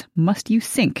ships must you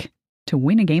sink to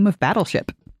win a game of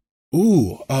Battleship?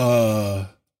 Ooh,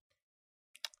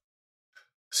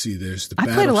 see, there's the I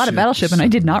played a lot of Battleship, and I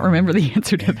did not remember the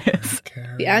answer to this.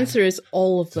 The answer is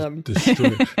all of them.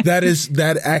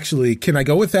 That actually, can I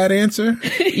go with that answer?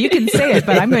 You can say it,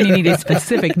 but I'm going to need a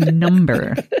specific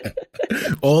number.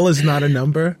 All is not a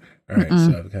number. All right,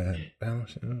 so I've got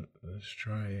Battleship, the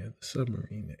Destroyer, the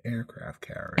submarine, the aircraft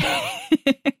carrier.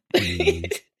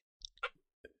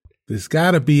 There's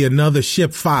got to be another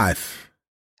ship. 5.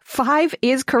 5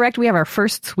 is correct. We have our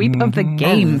first sweep of the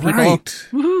game, people. Right.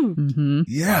 Woohoo. Mm-hmm.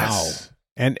 Yes. Wow.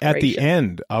 And at the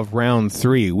end of round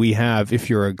 3, we have, if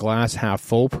you're a glass half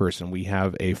full person, we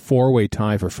have a 4-way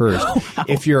tie for first. Wow.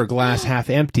 If you're a glass half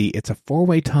empty, it's a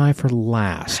 4-way tie for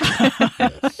last.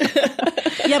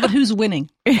 Yeah, but who's winning?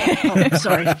 Oh,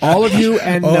 sorry. All of you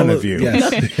and none of you.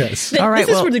 Yes. Yes. All right,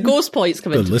 This is where the ghost points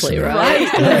come into play, listener.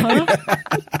 right?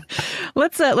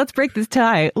 Let's break this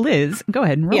tie. Liz, go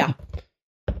ahead and roll. Yeah.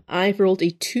 I've rolled a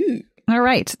 2. All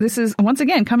right. This is, once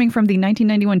again, coming from the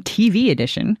 1991 TV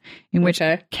edition, in which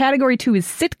Category 2 is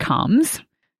sitcoms.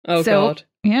 Oh, God.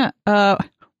 Yeah.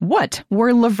 What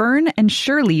were Laverne and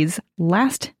Shirley's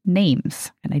last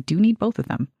names? And I do need both of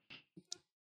them.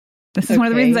 This is one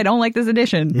of the reasons I don't like this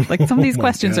edition. Like, some of these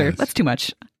questions that's too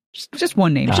much. Just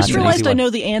one name. I just realized I know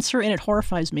the answer, and it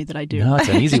horrifies me that I do. No, it's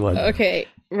an easy one. Okay,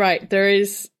 right. There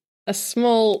is a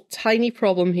small, tiny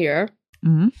problem here,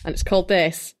 and it's called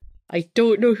this. I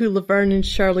don't know who Laverne and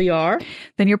Shirley are.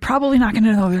 Then you're probably not going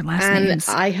to know their last names.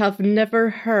 And I have never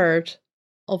heard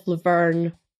of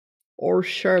Laverne or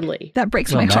Shirley. That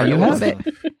breaks my heart a little bit.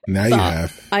 Now you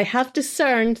have. I have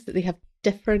discerned that they have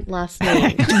different last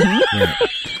names.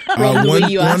 Right.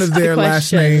 One of their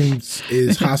last names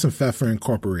is Hassenpfeffer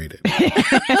Incorporated.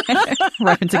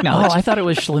 Reference acknowledged. Oh, I thought it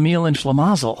was Schlemiel and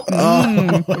Schlemazel.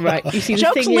 Right. You see, the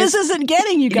Jokes thing Liz isn't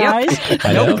getting, you guys.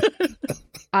 I know.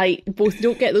 I both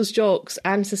don't get those jokes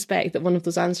and suspect that one of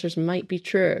those answers might be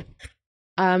true.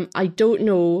 I don't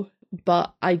know,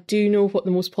 but I do know what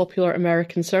the most popular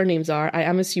American surnames are. I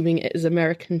am assuming it is an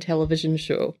American television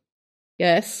show.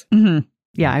 Yes? Mm-hmm.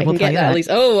 Yeah, I will can tell get you that that. at least.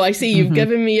 Oh, I see. You've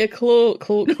given me a clue. A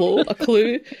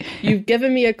clue. You've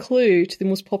given me a clue to the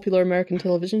most popular American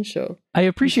television show. I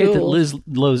appreciate that Cool. Liz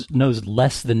knows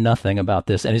less than nothing about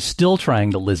this and is still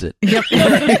trying to Liz it. Yep.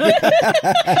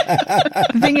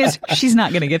 The thing is, she's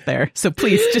not going to get there. So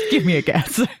please, just give me a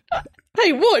guess.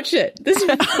 Hey, watch it. This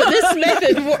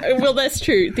method. Well, that's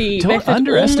true. Don't method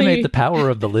underestimate the power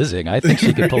of the Lizzing. I think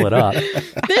she could pull it off.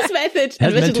 This method, Hasn't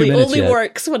been 2 admittedly, minutes only yet.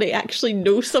 works when I actually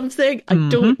know something. I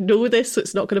don't know this, so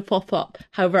it's not going to pop up.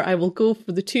 However, I will go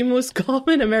for the 2 most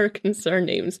common American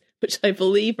surnames, which I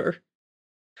believe are,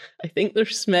 I think they're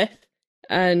Smith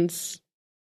and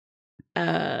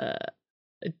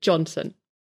Johnson.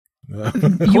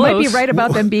 You might be right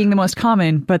about them being the most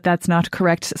common, but that's not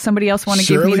correct. Somebody else want to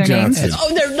give me Shirley their Johnson. names?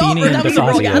 Oh, they're not. Feeney and That was the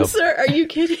wrong DeFazio. answer. Are you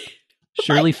kidding?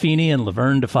 Shirley Feeney and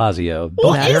Laverne DeFazio. Both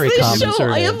What very is common this show?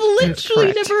 I have surnames.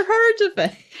 literally Correct. never heard of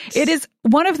it. It is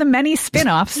one of the many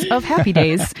spin-offs of Happy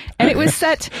Days, and it was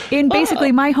set in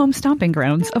basically my home stomping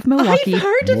grounds of Milwaukee. I've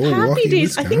heard of Milwaukee, Happy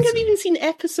Days. I think I've Wisconsin. even seen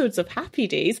episodes of Happy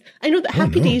Days. I know that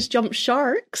Happy Days jump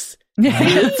sharks.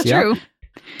 That's Yep. true.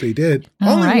 They did.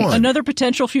 All Only right. one. Another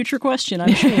potential future question,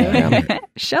 I'm sure.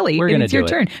 Shelley, We're gonna it's your do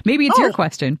turn. Maybe it's your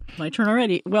question. My turn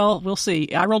already. Well, we'll see.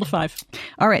 I rolled a 5.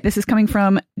 All right, this is coming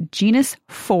from Genus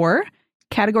 4.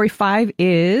 Category 5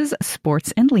 is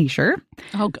sports and leisure.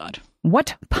 Oh, God.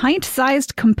 What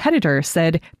pint-sized competitor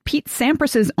said Pete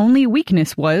Sampras's only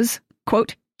weakness was,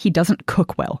 quote, he doesn't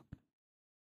cook well?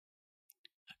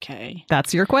 Okay.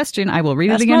 That's your question. I will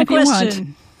read That's it again my if you want.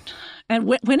 question. And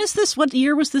when is this? What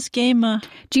year was this game?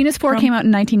 Genus 4 came out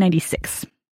in 1996.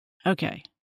 Okay.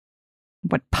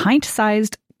 What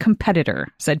pint-sized competitor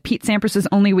said Pete Sampras's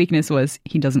only weakness was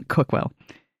he doesn't cook well?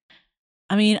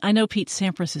 I mean, I know Pete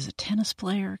Sampras is a tennis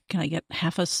player. Can I get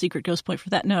half a secret ghost point for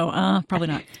that? No, probably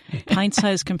not.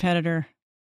 Pint-sized competitor.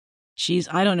 Jeez,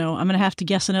 I don't know. I'm going to have to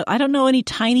guess. I don't know any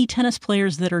tiny tennis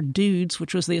players that are dudes,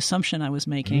 which was the assumption I was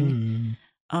making.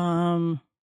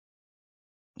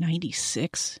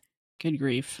 96. Good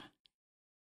grief.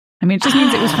 I mean, it just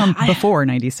means it was from before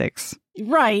 96.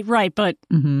 Right. But,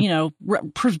 Mhm. you know,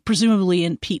 presumably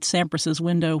in Pete Sampras's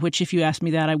window, which if you asked me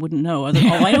that, I wouldn't know. All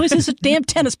I know is he's a damn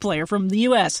tennis player from the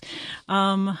U.S.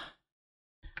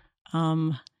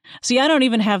 See, I don't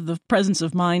even have the presence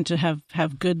of mind to have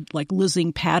good, like,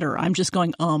 lizzing patter. I'm just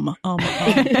going, I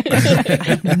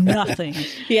have nothing.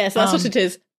 Yes, that's what it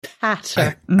is.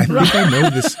 Patter. I think I know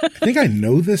this. I think I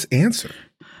know this answer.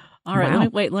 All right, Wow.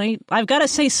 let me, I've got to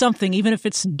say something, even if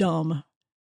it's dumb.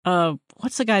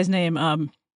 What's the guy's name?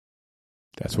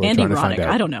 That's what we're Andy trying to find Roddick. out.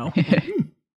 I don't know.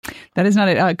 That is not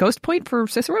a ghost point for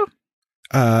Cicero?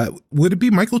 Would it be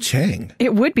Michael Chang?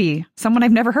 It would be someone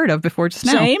I've never heard of before just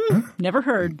now. Same. Never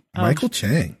heard. of. Michael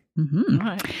Chang. Mhm. All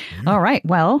right. All right.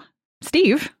 Well,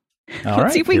 Steve, All let's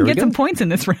right, see if we here can get go. some points in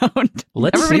this round.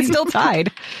 Let's Everybody's see. still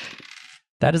tied.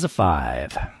 That is a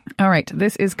 5. All right.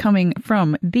 This is coming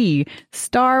from the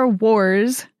Star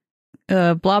Wars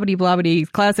Blobbity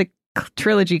Blobbity Classic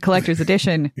Trilogy Collector's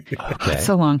Edition. Okay.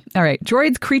 So long. All right.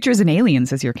 Droids, Creatures, and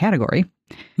Aliens is your category.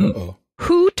 Uh-oh.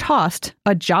 Who tossed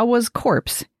a Jawa's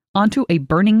corpse onto a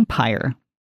burning pyre?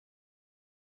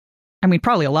 I mean,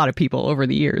 probably a lot of people over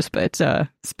the years, but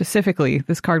specifically,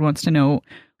 this card wants to know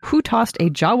who tossed a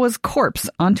Jawa's corpse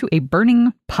onto a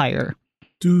burning pyre.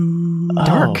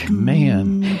 Dark. Oh,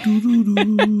 man.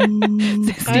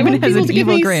 Stephen has an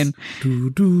evil grin.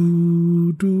 Who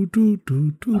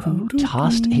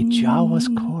tossed a Jawa's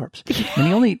corpse? And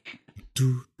the only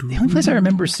place I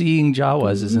remember seeing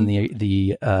Jawas is in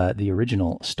the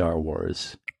original Star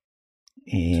Wars.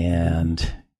 And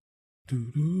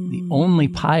the only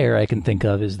pyre I can think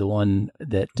of is the one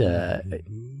that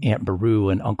Aunt Beru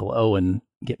and Uncle Owen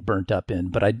get burnt up in.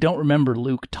 But I don't remember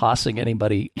Luke tossing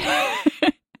anybody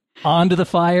onto the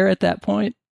fire at that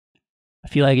point. I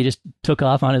feel like he just took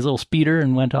off on his little speeder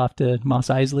and went off to Mos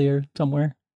Eisley or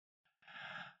somewhere.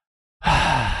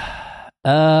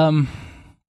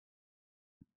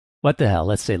 What the hell?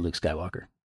 Let's say Luke Skywalker.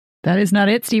 That is not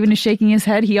it. Stephen is shaking his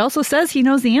head. He also says he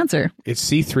knows the answer. It's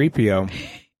C-3PO.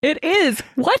 It is.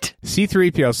 What?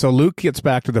 C-3PO. So Luke gets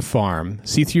back to the farm.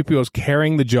 C-3PO is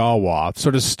carrying the Jawa,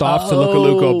 sort of stops to look at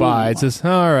Luke go by and says,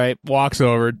 all right, walks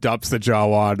over, dumps the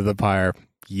Jawa into the pyre.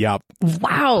 Yup.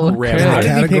 Wow. Rip. The How did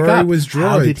he pick category up? was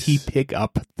How did droids. he pick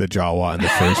up the Jawa in the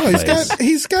first Oh, place?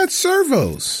 he's got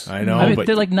servos. I know, I mean, but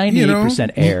they're like 98%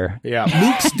 air.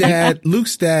 yeah.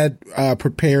 Luke's dad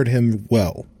prepared him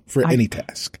well for any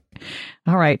task.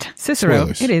 All right. Cicero,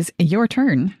 Spoilers. it is your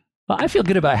turn. Well, I feel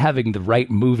good about having the right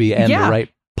movie and Yeah. the right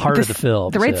part of the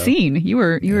film. The right so scene. You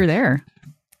were there.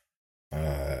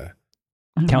 Counts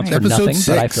All for right. Episode nothing,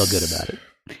 but I 6. feel good about it.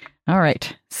 All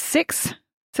right. 6.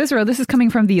 Cicero, this is coming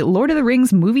from the Lord of the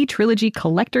Rings Movie Trilogy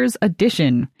Collector's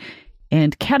Edition.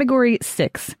 And category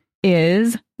 6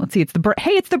 is, let's see, it's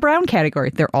the brown category.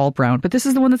 They're all brown, but this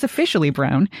is the one that's officially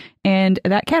brown. And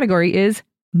that category is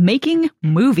making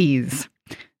movies.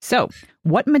 So,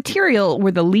 what material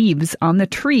were the leaves on the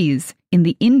trees in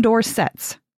the indoor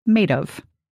sets made of?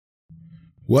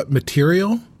 What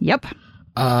material? Yep.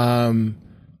 I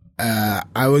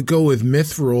would go with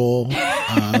mithril.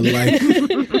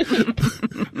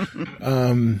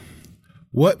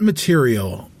 What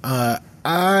material?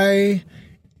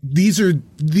 These are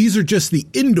just the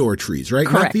indoor trees, right?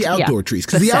 Correct, Not the outdoor trees,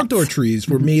 because The the sets. outdoor trees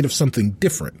were made of something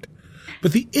different.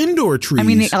 But the indoor trees, I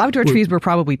mean, the outdoor trees were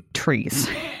probably trees.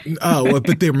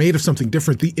 but they're made of something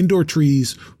different. The indoor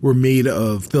trees were made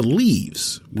of the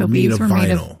leaves. Were made leaves of were made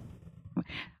vinyl.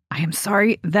 I am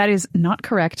sorry, that is not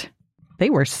correct.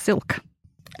 They were silk.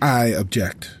 I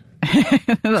object.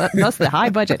 Thus the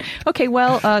high budget. Okay,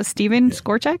 well, Steven,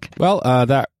 score check? Well,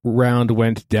 that round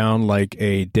went down like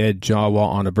a dead Jawa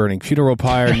on a burning funeral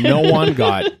pyre. No one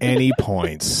got any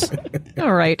points.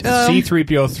 All right.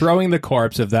 C-3PO throwing the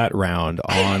corpse of that round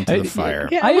onto the fire.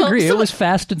 Yeah, I well, agree. It some- was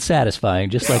fast and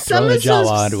satisfying, just like Some throwing a of us-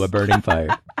 Jawa onto a burning fire.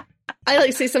 I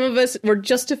like to say some of us were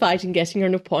justified in getting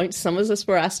no points. Some of us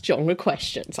were asked genre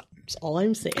questions. That's all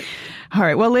I'm saying. All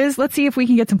right, well, Liz, let's see if we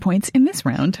can get some points in this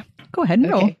round. Go ahead and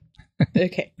roll. Okay.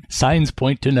 Okay. Signs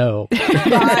point to no. 5.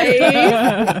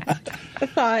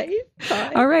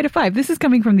 All right, a 5. This is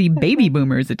coming from the Baby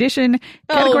Boomers edition.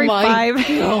 Category oh my 5.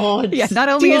 God. Yeah, not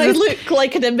only Do I is this... look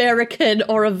like an American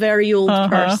or a very old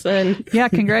person? Yeah,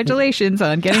 congratulations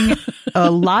on getting a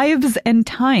Lives and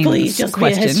Times Please just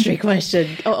question. be a history question.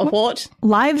 Oh, what?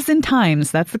 Lives and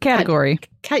Times, that's the category.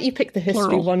 Can't you pick the history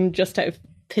Plural. one just out of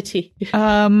pity?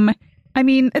 I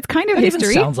mean, it's kind of That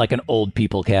history, even sounds like an old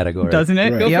people category. doesn't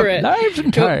it? Right. Go Yep. for it. Lives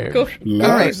and time. Go. All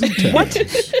right. Lives and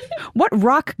times. What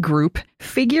rock group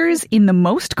figures in the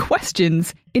most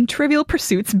questions in Trivial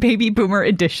Pursuit's Baby Boomer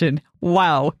edition?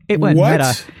 Wow, it went What?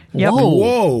 meta. Yep.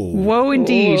 Whoa. Whoa,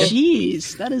 indeed.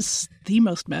 Jeez, that is the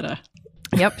most meta.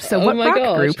 Yep. So Oh what my rock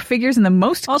gosh. group figures in the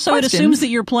most Also, questions? it assumes that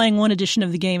you're playing one edition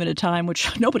of the game at a time, which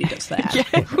nobody does that. Yeah,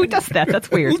 who does that? That's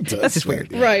weird. Who does That's just that?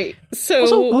 weird. Right. So,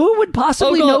 Also, who would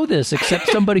possibly Oh, God. know this except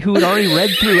somebody who had already read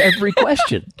through every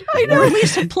question? I know. At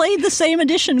least have played the same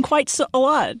edition quite a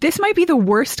lot. This might be the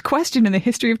worst question in the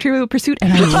history of Trivial Pursuit,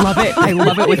 and I love it. I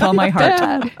love it with all my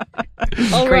heart.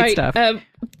 all Great right. stuff.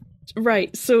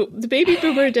 Right. So the Baby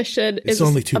Boomer edition It's is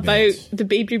only 2 about minutes. the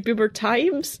Baby Boomer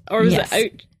times, or is Yes.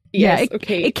 it out? Yeah, Yes. it,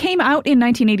 Okay. it came out in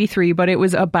 1983, but it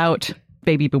was about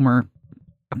Baby Boomer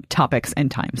topics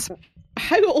and times.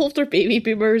 How old are Baby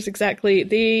Boomers exactly?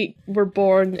 They were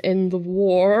born in the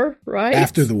war, right?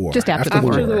 After the war. Just after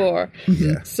After the war.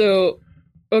 Yeah. So,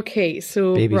 okay.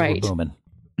 So Babies right. were booming.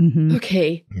 Mm-hmm.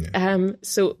 Okay.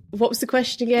 So what was the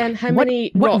question again? How What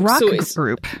many rock rocks? So it's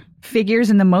group figures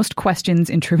in the most questions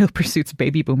in Trivial Pursuit's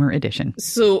Baby Boomer edition?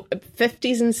 so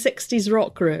 50s and 60s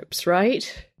rock groups,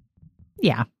 right?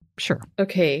 Yeah, sure.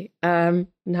 Okay. Now,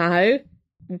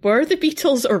 were the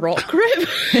Beatles a rock group?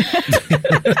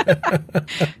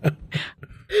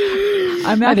 I'm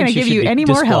I not think going to she give should you be any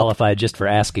more help. disqualified just for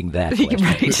asking that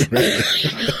question. Right.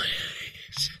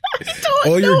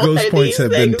 All your know ghost how points these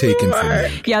have been things taken from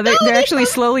work. you. Yeah, they're actually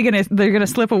slowly they're gonna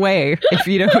slip away if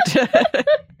you don't.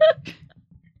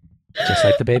 Just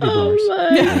like the baby boomers. Oh,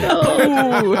 my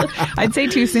God. Ooh, I'd say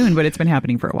too soon, but it's been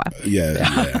happening for a while.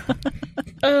 Yeah.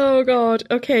 Oh God.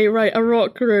 Okay, right. A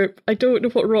rock group. I don't know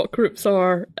what rock groups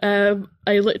are. I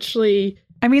literally.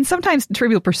 I mean, sometimes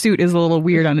Trivial Pursuit is a little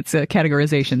weird on its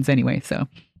categorizations anyway. So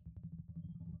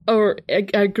Or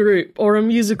a group or a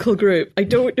musical group. I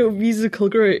don't know musical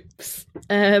groups.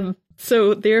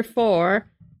 So therefore,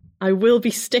 I will be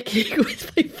sticking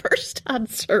with my first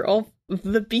answer of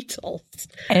the Beatles.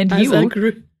 and As a you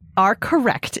group. are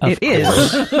correct. Of It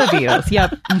is the Beatles.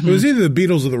 Yep. It was either the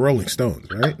Beatles or the Rolling Stones,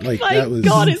 right? Like My that was.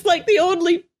 God, it's like the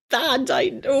only band I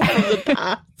know from the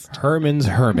past. Herman's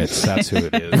Hermits, that's who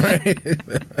it is.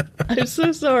 I'm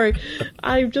so sorry.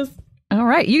 I'm just All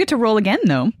right, you get to roll again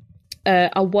though.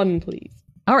 a 1, please.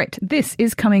 All right, this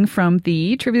is coming from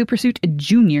the Trivial Pursuit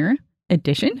Junior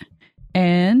edition,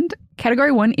 and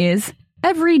category 1 is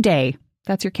every day.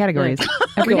 That's your categories.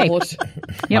 Every day. God.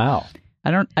 Yep. Wow.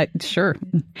 Sure.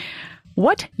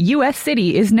 What U.S.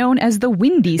 city is known as the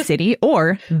Windy City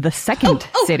or the Second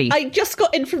City? I just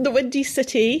got in from the Windy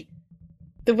City.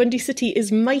 The Windy City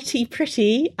is mighty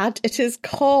pretty, and it is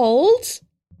called.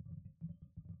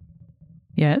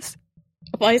 Yes.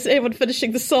 Why is anyone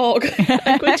finishing the song?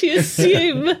 I'm going to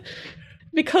assume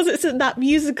because it's in that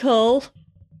musical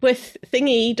with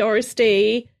Thingy Doris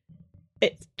Day.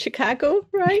 It's Chicago,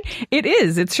 right? It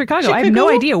is. It's Chicago. I have no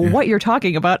Chicago? idea what you're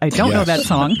talking about. I don't know Yes. that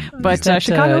song, but Is that,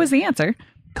 Chicago is the answer.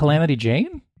 Calamity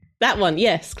Jane? That one,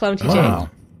 yes, Calamity Jane. Wow.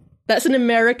 That's an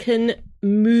American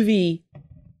movie,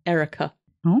 Erica.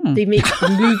 Oh. They make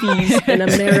movies in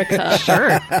America.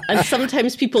 Sure. And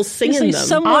sometimes people sing in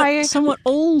them. Somewhat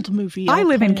old movie. I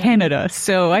live in Canada,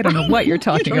 so I don't know what you're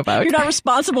talking about. You're not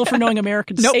responsible for knowing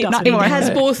American Nope, stuff. not It anymore.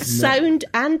 has both sound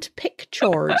and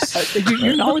pictures.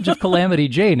 Your knowledge of Calamity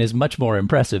Jane is much more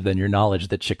impressive than your knowledge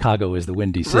that Chicago is the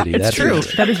Windy City. It's That's true. for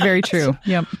sure. That is very true.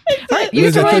 Yep. All right, you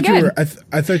Liz, get to roll again.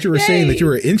 I thought you were saying that you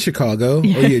were in Chicago, or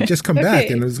you had just come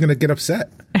back and I was going to get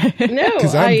upset. No,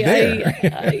 'Cause I'm there.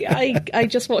 I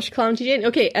just watched Calamity Jane.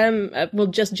 Okay, well,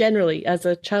 just generally as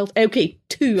a child. Okay,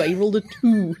 2. I rolled a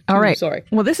 2. All right. Sorry.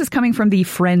 Well, this is coming from the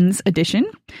Friends edition,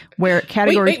 where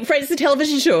category... Wait, Friends, the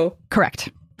television show. Correct.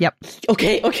 Yep.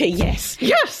 Okay, yes.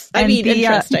 I And mean, the,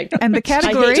 interesting. and the I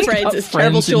category... hate Friends. It's a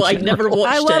terrible Friends in show. I general. never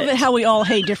watched I love it. how we all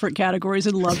hate different categories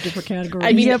and love different categories.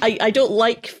 I mean, Yep. I don't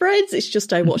like Friends. It's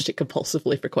just I watched it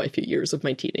compulsively for quite a few years of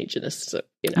my teenagerness. So,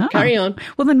 carry on.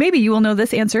 Well, then maybe you will know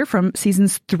this answer from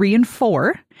seasons 3 and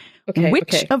 4. Okay,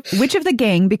 Which of the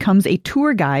gang becomes a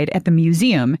tour guide at the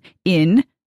museum in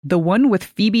The One with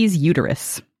Phoebe's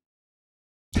Uterus?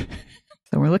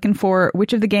 So we're looking for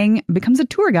which of the gang becomes a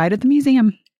tour guide at the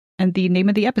museum. And the name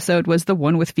of the episode was The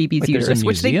One with Phoebe's Uterus. There's a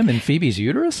museum in Phoebe's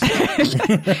uterus?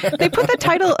 They put the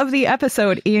title of the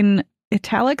episode in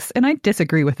italics, and I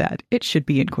disagree with that. It should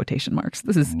be in quotation marks.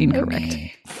 This is incorrect.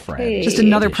 Friends Just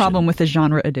another edition. problem with the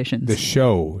genre editions. The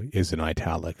show is in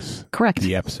italics. Correct.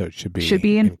 The episode should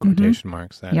be in quotation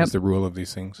marks. That is Yep. the rule of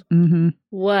these things. Mm-hmm.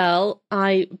 Well,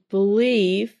 I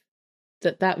believe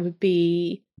that would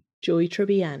be Joey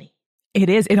Tribbiani. It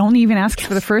is. It only even asks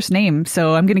for the first name,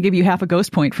 so I'm going to give you half a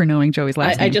ghost point for knowing Joey's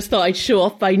last name. I just thought I'd show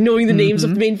off by knowing the names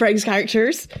of the main Friends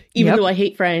characters, even Yep. though I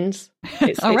hate Friends.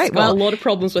 It's All right, got well- a lot of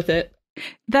problems with it.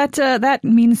 That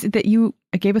means that you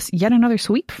gave us yet another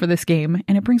sweep for this game,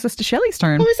 and it brings us to Shelley's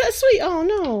turn. Oh, is that sweet? Oh,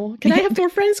 no. Can I have more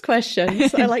Friends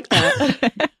questions? I like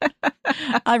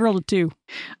that. I rolled a 2.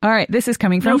 All right, this is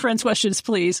coming from... No Friends questions,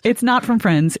 please. It's not from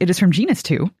Friends. It is from Genus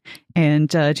 2, and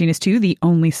Genus 2, the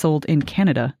only sold in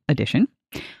Canada edition.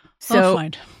 So,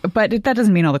 fine. But that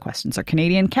doesn't mean all the questions are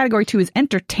Canadian. Category 2 is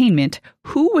entertainment.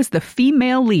 Who was the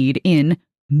female lead in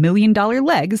 $1 Million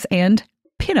Legs and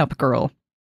Pinup Girl?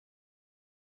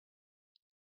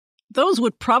 Those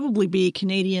would probably be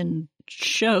Canadian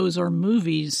shows or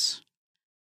movies.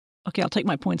 Okay, I'll take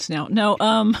my points now. No,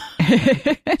 $1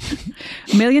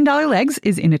 Million Legs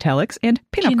is in italics, and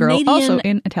Pinup Girl Canadian- also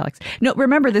in italics. No,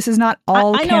 remember, this is not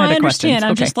all I Canada know, I understand. questions.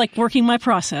 I'm Okay. just like working my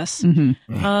process.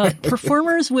 Mhm.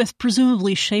 Performers with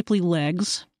presumably shapely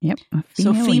legs. Yep. a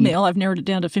So lead. female, I've narrowed it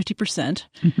down to 50%.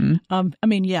 Mhm. I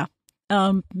mean, yeah.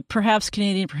 Perhaps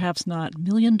Canadian, perhaps not. $1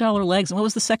 Million Legs. And what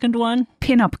was the second one?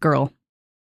 Pinup Girl.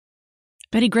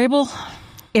 Betty Grable?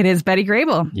 It is Betty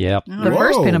Grable. Yep. The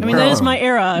first Whoa. Pinup I Girl. mean, that is my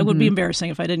era. It would be embarrassing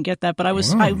if I didn't get that, but I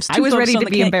was too I was focused ready on to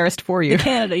the be embarrassed for you.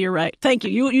 Canada, you're right. Thank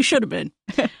you. You should have been.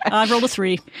 I rolled a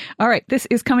 3. All right, this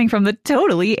is coming from the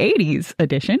Totally 80s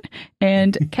edition.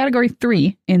 And category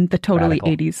 3 in the Totally Radical.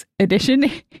 80s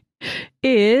edition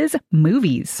is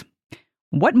movies.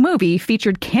 What movie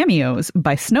featured cameos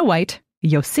by Snow White,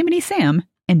 Yosemite Sam,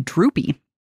 and Droopy?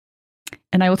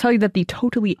 And I will tell you that the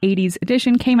Totally 80s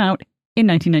edition came out in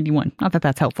 1991. Not that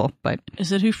that's helpful, but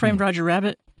Is it Who Framed Roger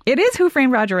Rabbit? it is Who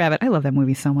Framed Roger Rabbit. I love that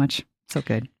movie so much. So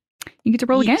good. You get to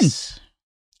roll again. Yes.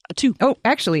 A 2. Oh,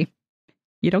 actually,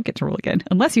 you don't get to roll again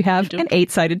unless you have You an don't.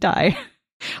 8-sided die.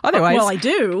 Otherwise, Well, I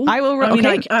do. I will roll. I mean,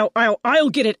 Okay. I'll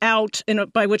get it out,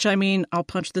 and by which I mean I'll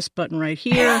punch this button right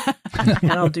here,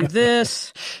 and I'll do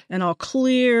this, and I'll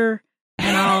clear,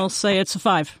 and I'll say it's a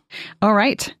 5. All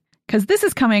right, because this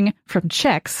is coming from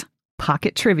Check's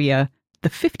Pocket Trivia, the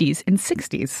 50s and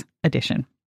 60s edition.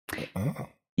 Oh.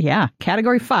 Yeah,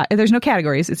 category 5. There's no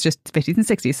categories. It's just 50s and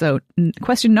 60s. So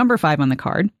question number 5 on the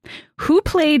card. Who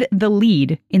played the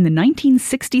lead in the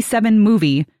 1967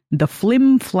 movie The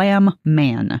Flim Flam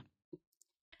Man?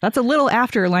 That's a little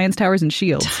after Lions, Towers, and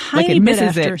Shields. Tiny like it bit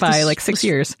misses after. it by This like 6 was-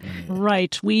 years.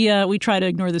 Right. We try to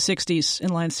ignore the 60s in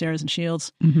Lions, Stairs, and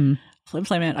Shields. Mm-hmm. Flim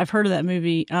Flam Man. I've heard of that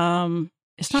movie.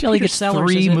 It's not Shelley Peter gets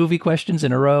Sellers, 3 is it? movie questions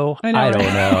in a row. I know, I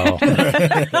right?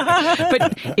 don't know.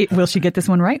 But will she get this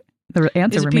one right? The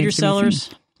answer Is it remains Peter to be Sellers?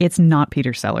 seen. It's not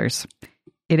Peter Sellers.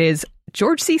 It is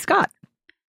George C. Scott.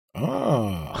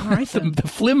 Oh. All right, the, then. the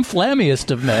flim-flammiest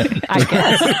of men. I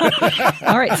guess.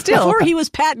 All right, still. Before he was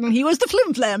Patton, he was the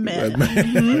Flim Flam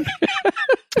Man.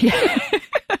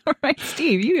 All right,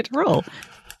 Steve, you get to roll.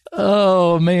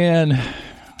 Oh, man.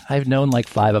 I've known like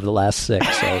 5 of the last 6,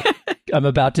 so I'm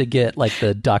about to get like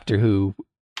the Doctor Who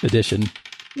edition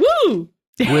Woo!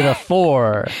 with a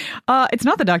 4. It's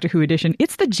not the Doctor Who edition.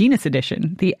 It's the Genus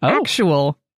edition, the Oh.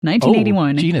 actual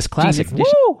 1981 Genus Classic edition.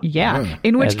 Woo! Yeah, Yeah.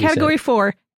 in which As you category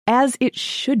 4, as it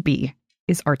should be,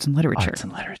 is arts and literature. Arts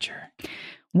and literature.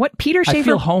 What Peter I Schaefer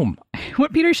feel home.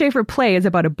 What Peter Schaefer play is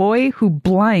about a boy who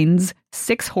blinds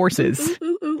 6 horses.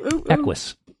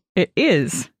 Equus. It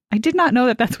is. I did not know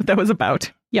that that's what that was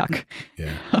about. Yuck.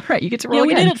 Yeah. All right, you get to roll Yeah,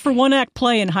 we again. did it for one act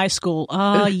play in high school.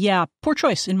 Yeah, poor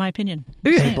choice in my opinion.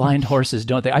 They blind horses,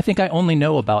 don't they? I think I only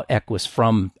know about Equus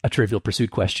from a Trivial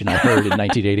Pursuit question I heard in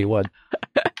 1981.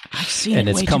 I've seen And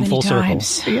it it's way come too full many circle.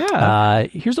 times. Yeah.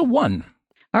 Here's a 1.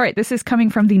 All right, this is coming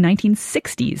from the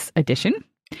 1960s edition.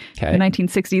 Okay. The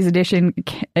 1960s edition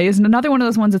is another one of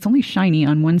those ones that's only shiny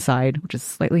on one side, which is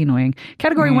slightly annoying.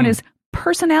 Category 1 is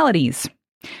personalities.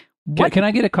 Can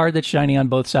I get a card that's shiny on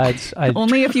both sides?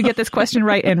 Only if you get this question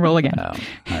right and roll again. Oh,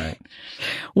 all right.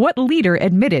 What leader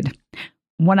admitted,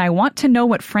 "When I want to know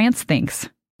what France thinks,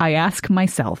 I ask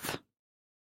myself"?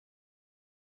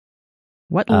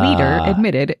 What leader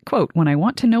admitted, quote, "When I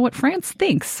want to know what France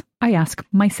thinks, I ask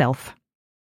myself"?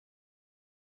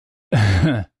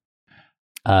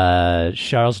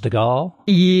 Charles de Gaulle.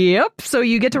 Yep. So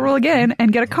you get to roll again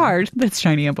and get a card that's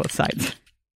shiny on both sides.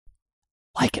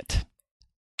 Like it.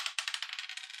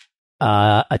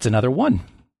 It's another 1.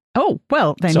 Oh,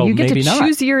 well, then So you get to maybe not.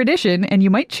 choose your edition, and you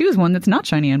might choose one that's not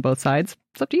shiny on both sides.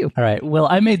 It's up to you. All right. Well,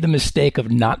 I made the mistake of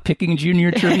not picking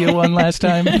Junior Trivia 1 last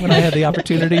time when I had the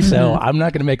opportunity, so I'm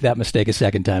not going to make that mistake a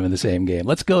second time in the same game.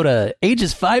 Let's go to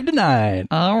ages 5 to 9.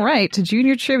 All right, to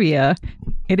Junior Trivia.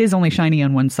 It is only shiny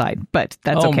on one side, but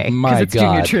that's Oh, okay my because it's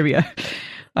Junior God. Trivia.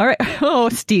 All right. Oh,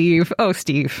 Steve.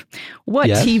 What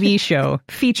Yes? TV show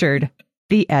featured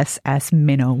the SS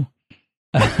Minnow?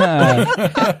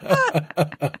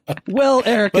 Well,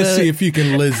 Erica, Let's see if you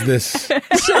can Liz this. sit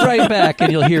right back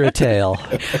and you'll hear a tale.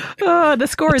 The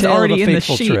score is Tale of already a in the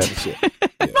fateful sheet. trip.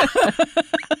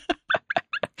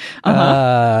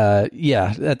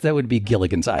 Yeah, that would be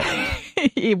Gilligan's Island.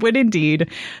 It would indeed.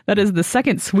 That is the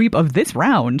second sweep of this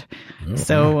round.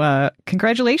 So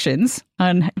congratulations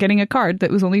on getting a card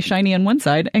that was only shiny on one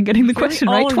side and getting the question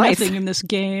All right or twice. nothing in this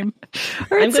game.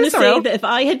 All right, I'm going to Cicero. say that if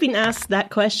I had been asked that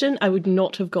question, I would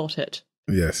not have got it.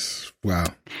 Yes. Wow.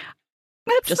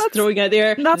 Just throwing out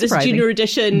there, not this surprising. junior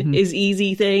edition is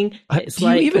easy thing. It's Do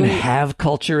like you even have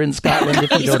culture in Scotland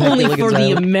if you it's don't have only for Gilligan's the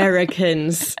Island?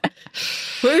 Americans.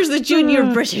 Where's the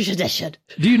junior British edition?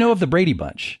 Do you know of the Brady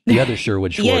Bunch? The other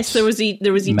Sherwood Schwartz. Yes, there was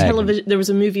Magnum. television. There was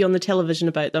a movie on the television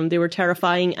about them. They were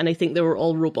terrifying, and I think they were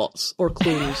all robots or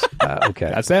clones. Okay.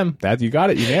 That's them. You got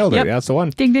it. You nailed it. Yep. That's the one.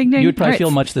 Ding, ding, ding. You would probably All right.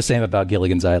 feel much the same about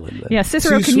Gilligan's Island. Then. Yeah,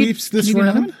 Cicero, 2 can you, sweeps this can you do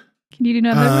another round? one? Can you do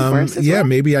another one for us? Cicero? Yeah,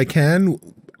 maybe I can.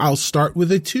 I'll start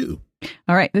with a 2.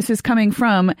 All right, this is coming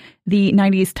from the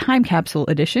 90s Time Capsule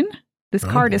edition. This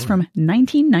card is from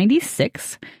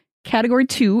 1996. Category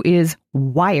 2 is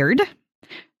Wired.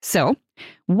 So,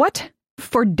 what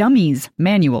for Dummies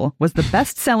manual was the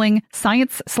best-selling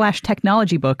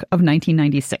science/technology book of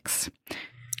 1996?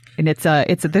 And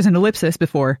there's an ellipsis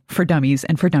before For Dummies,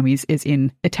 and For Dummies is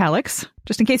in italics.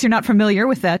 Just in case you're not familiar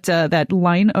with that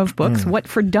line of books, what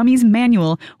for Dummies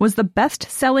manual was the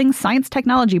best-selling science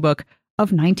technology book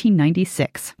of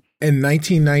 1996? In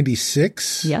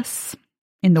 1996? Yes,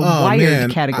 in the Wired man.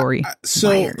 category.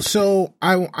 Wired. So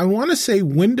I want to say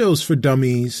Windows for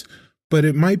Dummies, but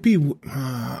it might be.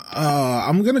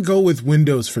 I'm going to go with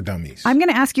Windows for Dummies. I'm going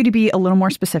to ask you to be a little more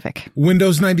specific.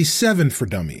 Windows 97 for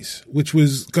Dummies, which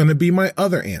was going to be my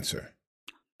other answer.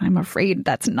 I'm afraid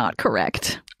that's not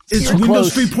correct. It's You're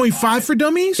Windows close. 3.5 for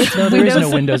Dummies? No, there is no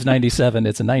Windows 97.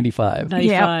 It's a 95.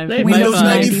 95. Yeah. Windows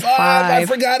 95. 95. I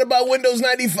forgot about Windows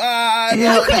 95.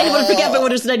 How can anyone forget about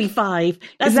Windows 95?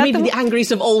 That's Is that maybe the- the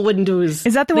angriest of all Windows.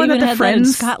 Is that the They one that even the had that in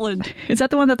Friends? Scotland. Is that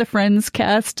the one that the Friends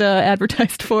cast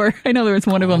advertised for? I know there was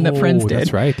one of them that Friends did.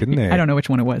 That's right, didn't they? I don't know which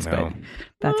one it was, No. but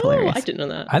that's Oh, hilarious. I didn't know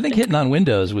that. I think hitting on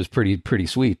Windows was pretty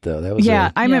sweet, though. That was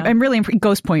Yeah, a, I'm really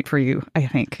Ghost Point for you, I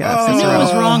think. I knew Cicero. it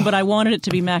was wrong, but I wanted it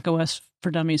to be Mac OS for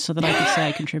Dummies so that I could say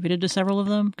I contributed to several of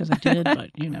them because I did.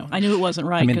 But I knew it wasn't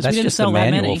right I mean, because we that's didn't just the sell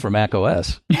that manual many. for Mac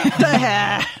OS.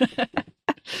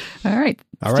 All right.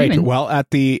 All right. Steven. Well, at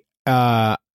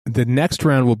the next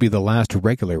round will be the last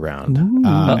regular round. Ooh. And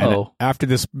Uh-oh. after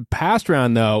this past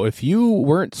round, though, if you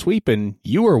weren't sweeping,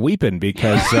 you were weeping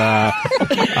because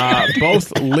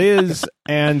both Liz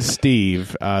and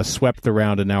Steve swept the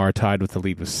round and now are tied with the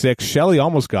lead with 6. Shelley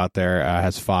almost got there,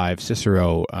 has 5.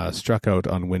 Cicero struck out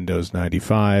on Windows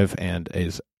 95 and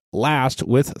is last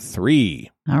with 3.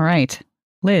 All right.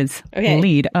 Liz, Okay,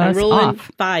 lead I'm us rolling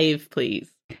off. 5, please.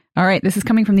 All right. This is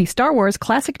coming from the Star Wars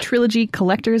Classic Trilogy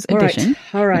Collector's Edition.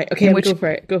 All right. Okay, In I'm which- go for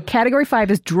it. Go. Category 5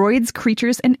 is Droids,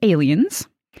 Creatures, and Aliens.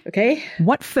 Okay.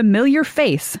 What familiar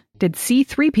face did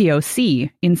C-3PO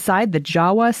see inside the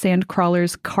Jawa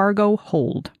Sandcrawler's cargo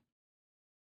hold?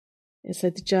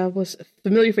 Inside the Jawas.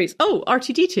 Familiar face. Oh,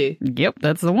 R2-D2. Yep,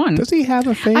 that's the one. Does he have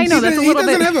a face? I know that's a little he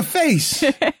doesn't bit, have a face.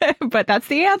 but that's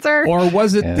the answer. Or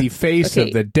was it the face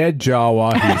of the dead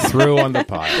Jawa he threw on the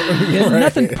pile? Yeah,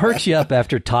 nothing perks you up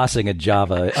after tossing a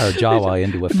Jawa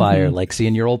into a fire like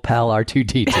seeing your old pal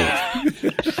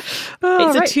R2-D2. All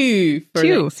right. It's a 2 for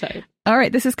Two. next time. All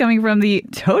right, this is coming from the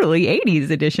totally 80s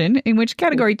edition, in which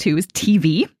category 2 is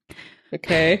TV.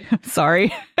 Okay.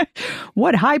 Sorry.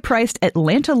 What high-priced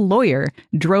Atlanta lawyer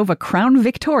drove a Crown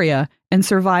Victoria and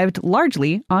survived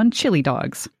largely on chili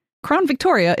dogs? Crown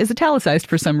Victoria is italicized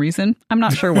for some reason. I'm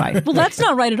not sure why. Well, that's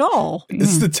not right at all.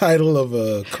 It's the title of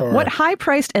a car. What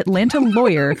high-priced Atlanta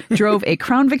lawyer drove a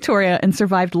Crown Victoria and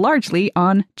survived largely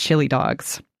on chili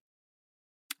dogs?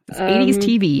 It's 80s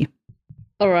TV.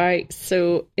 All right.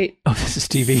 So it Oh, this is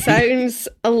TV. sounds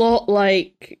a lot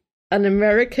like an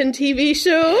American TV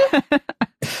show.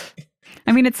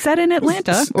 I mean, it's set in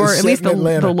Atlanta, It's or at set least in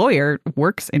Atlanta. the lawyer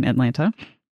works in Atlanta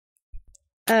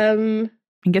and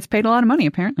gets paid a lot of money,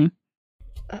 apparently.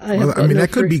 Well, I mean,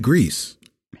 that could be Greece.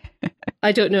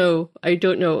 I don't know. I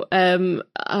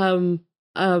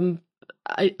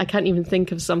can't even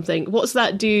think of something. What's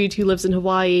that dude who lives in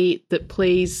Hawaii that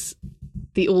plays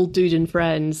the old dude in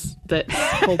Friends that's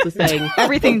called the thing?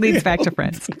 Everything leads back to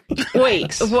Friends.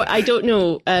 Wait, what? I don't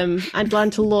know.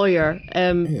 Atlanta lawyer.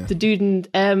 The dude in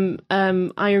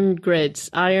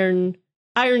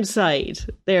Ironside.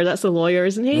 There, that's a lawyer,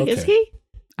 isn't he? Okay. Is he?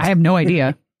 I have no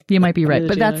idea. You might be right,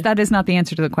 but Neither do that is not the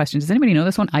answer to the question. Does anybody know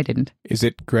this one? I didn't. Is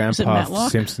it Grandpa Matlock?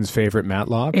 Simpson's favorite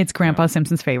Matlock? It's Grandpa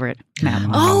Simpson's favorite.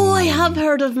 Matlock. Oh, I have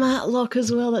heard of Matlock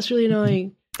as well. That's really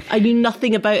annoying. I knew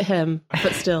nothing about him,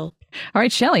 but still. All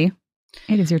right, Shelley,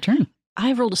 it is your turn.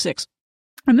 I rolled a 6.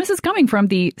 And this is coming from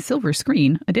the silver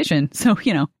screen edition. So,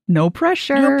 no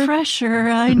pressure. No pressure.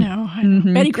 I know.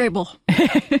 Mhm. Betty Grable.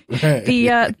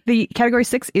 The category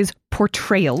 6 is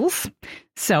portrayals.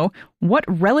 So, what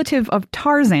relative of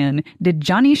Tarzan did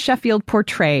Johnny Sheffield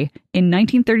portray in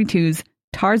 1932's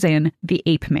Tarzan the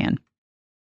Ape Man?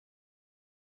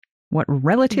 What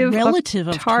relative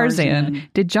of Tarzan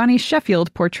did Johnny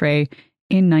Sheffield portray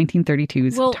in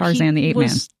 1932's Tarzan the Ape Man?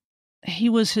 He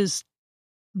was his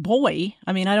boy.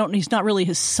 I mean, he's not really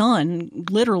his son,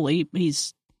 literally. He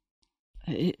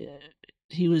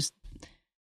was,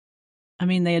 I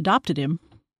mean, they adopted him.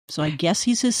 So I guess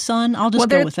he's his son. I'll just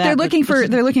go with that. They're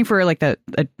looking for like a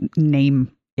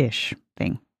name-ish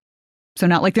thing. So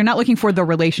they're not looking for the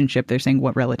relationship. They're saying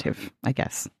what relative, I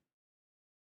guess.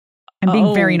 I'm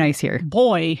being very nice here.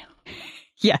 Boy.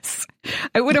 Yes.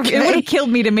 It would have killed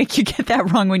me to make you get that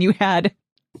wrong when you had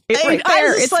it right I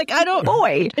there. was It's like, I don't.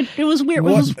 boy. It was weird.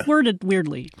 What? It was worded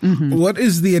weirdly. Mhm. What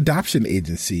is the adoption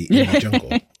agency in the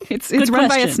jungle? It's Good run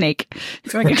by a question. snake.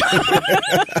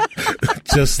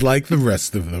 Just like the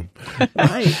rest of them.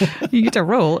 Right. You get to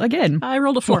roll again. I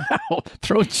rolled a 4. Wow,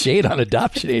 throwing shade on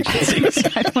adoption agencies.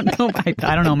 I don't know.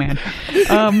 I don't know, man.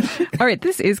 All right.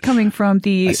 This is coming from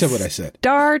the I said what I said.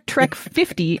 Star Trek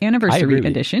 50 anniversary agree.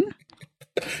 edition.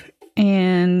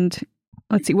 And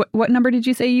let's see. What number did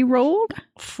you say you rolled?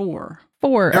 4.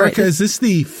 4. All right. Erica, is this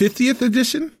the 50th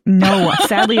edition? No,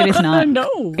 sadly it is not. No.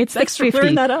 It's Thanks the for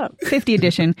clearing that up. 50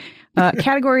 edition.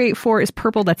 Category 4 is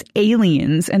purple. That's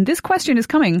aliens. And this question is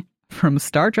coming from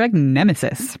Star Trek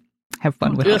Nemesis. Have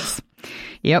fun with this.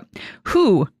 Yep.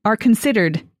 Who are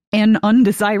considered an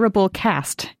undesirable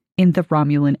cast in the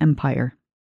Romulan Empire?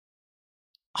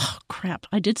 Oh, crap.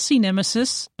 I did see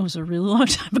Nemesis. It was a really long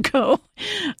time ago.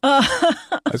 I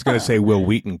was going to say Will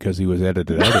Wheaton because he was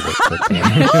edited out of it. But,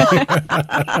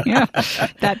 Yeah,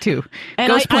 that too.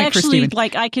 And Ghost I point for actually, Steven.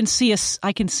 I can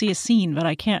see a scene, but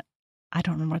I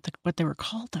don't remember what they were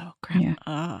called, though. Crap.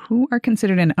 Yeah. Who are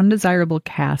considered an undesirable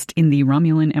cast in the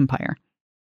Romulan Empire?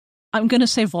 I'm going to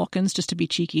say Vulcans just to be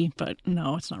cheeky, but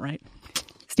no, it's not right.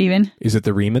 Steven? is it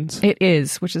the Remans? It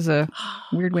is, which is a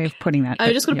weird way of putting that. I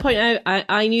was just going to point out,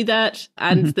 I knew that,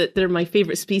 and that they're my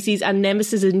favourite species, and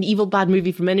Nemesis is an evil, bad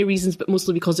movie for many reasons, but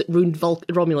mostly because it ruined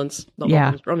Romulans. Not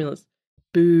Yeah. Romulans.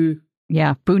 Boo.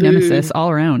 Yeah, boo Nemesis all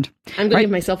around. I'm going to Right.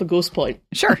 give myself a ghost point.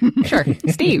 Sure.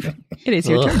 Steve, it is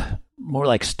your turn. Ugh, more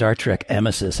like Star Trek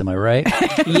Emesis, am I right?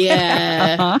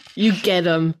 Yeah. Uh-huh. You get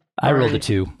them. I rolled a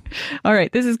 2. All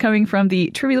right, this is coming from the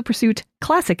Trivial Pursuit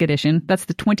Classic Edition. That's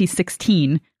the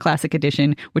 2016 Classic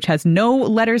Edition, which has no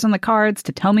letters on the cards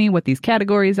to tell me what these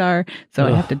categories are. So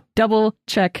I have to double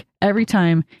check every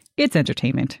time. It's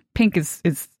entertainment. Pink is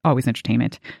always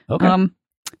entertainment. Okay.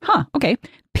 Okay.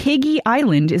 Piggy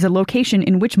Island is a location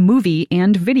in which movie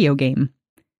and video game?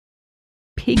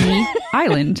 Piggy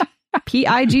Island. Piggy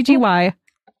Island.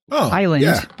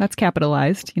 Yeah. That's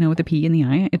capitalized, with the P and the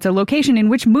I. It's a location in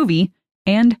which movie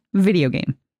and video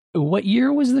game? What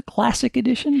year was the classic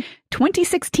edition?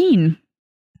 2016.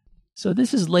 So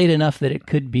this is late enough that it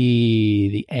could be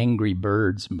the Angry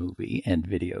Birds movie and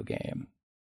video game.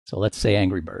 So let's say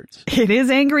Angry Birds. It is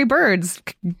Angry Birds.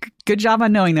 Good job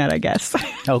on knowing that, I guess.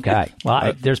 Okay.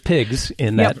 Well, there's pigs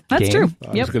in that game. That's true.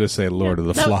 I was going to say Lord of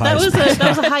the That Flies. was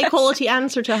a high quality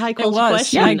answer to a high quality was.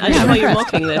 question. Yeah, I don't know why you're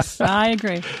mocking this. I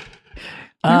agree.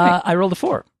 I rolled a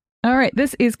 4. All right,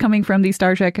 this is coming from the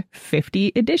Star Trek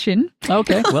 50 edition.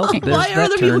 Okay, well, there's Why are that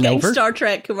other people getting turnover. Star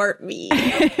Trek who aren't me?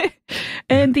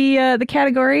 And the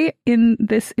category in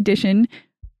this edition,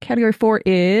 category 4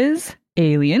 is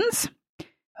aliens.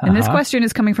 And this question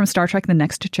is coming from Star Trek The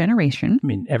Next Generation. I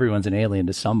mean, everyone's an alien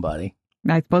to somebody.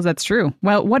 I suppose that's true.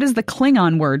 Well, what is the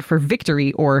Klingon word for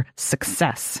victory or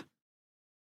success?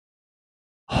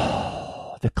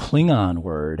 Oh, the Klingon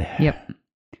word. Yep.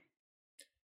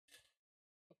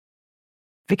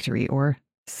 Victory or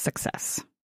success.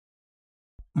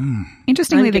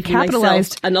 Interestingly, I'm they giving myself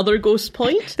capitalized another ghost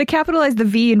point. they capitalized the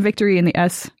V in victory and the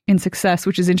S in success,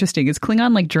 which is interesting. Is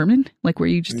Klingon like German? Like where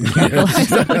you just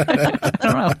capitalize? I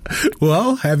don't know.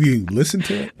 Well, have you listened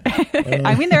to it?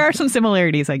 I mean, there are some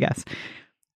similarities, I guess.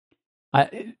 I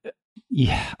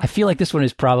feel like this one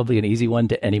is probably an easy one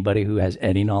to anybody who has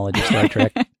any knowledge of Star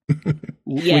Trek.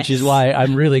 Yes. Which is why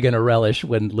I'm really going to relish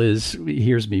when Liz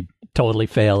hears me totally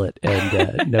fail it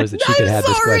and knows that she could have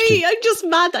this question. I'm just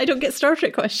mad that I don't get Star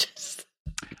Trek questions.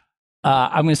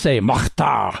 I'm going to say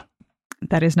Makhtar.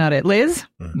 That is not it. Liz?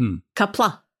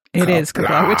 Kapla. It is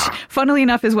Kapla, which, funnily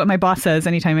enough, is what my boss says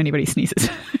anytime anybody sneezes.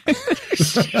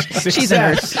 She's a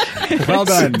nurse. Well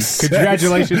done.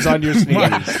 Congratulations on your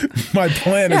sneeze. My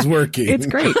plan is working. It's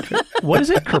great. What is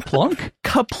it? Kerplunk?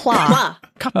 Kapla.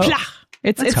 Kapla.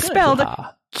 It's spelled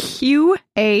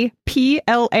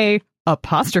Qapla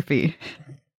apostrophe.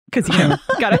 Because,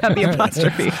 gotta have the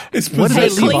apostrophe. It's What did Hey,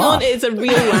 they leave off? Klingon is a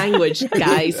real language,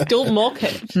 guys. Don't mock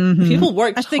it. Mm-hmm. People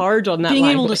worked I think hard on that being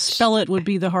language. able to spell it would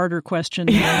be the harder question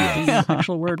than what the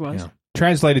actual word was. Yeah.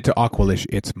 Translated to Aqualish,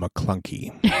 it's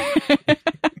McClunky.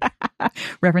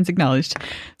 Reference acknowledged.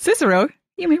 Cicero,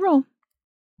 you may roll.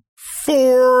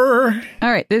 4.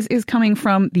 All right, this is coming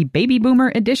from the Baby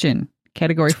Boomer edition.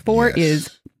 Category 4 Yes.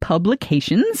 is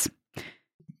publications.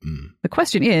 The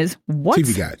question is,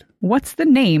 TV Guide. what's the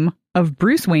name of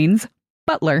Bruce Wayne's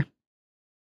butler?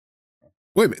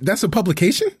 Wait a minute, that's a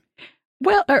publication?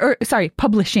 Well, sorry,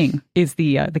 publishing is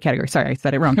the category. Sorry, I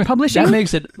said it wrong. Publishing, That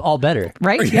makes it all better.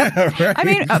 right? Yeah, Yep. right. I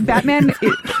mean, Batman,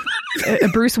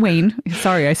 Bruce Wayne.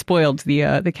 Sorry, I spoiled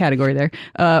the category there.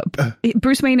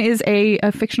 Bruce Wayne is a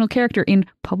fictional character in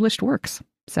published works.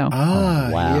 So,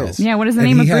 wow. Yes. yeah, what is the And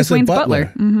name he of Bruce has a Wayne's butler?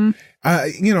 Mm-hmm.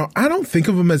 I don't think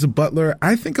of him as a butler.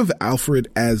 I think of Alfred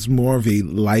as more of a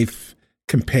life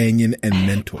companion and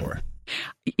mentor.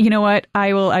 You know what?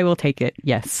 I will take it.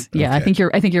 Yes. Yeah, Okay.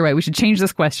 I think you're right. We should change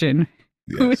this question.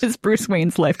 Yes. Who is Bruce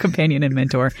Wayne's life companion and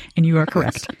mentor? And you are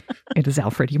correct. It is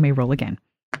Alfred. You may roll again.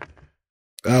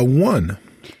 1. All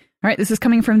right, this is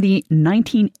coming from the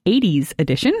 1980s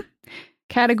edition.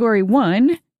 Category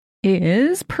 1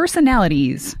 is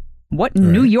personalities. What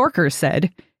New Yorker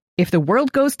said, "If the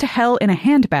world goes to hell in a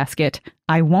handbasket,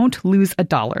 I won't lose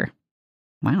 $1."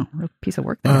 Wow, real piece of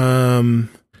work there.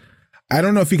 I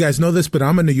don't know if you guys know this, but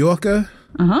I'm a New Yorker.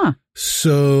 Uh-huh.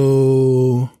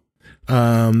 So,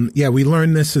 we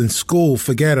learned this in school.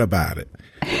 Forget about it.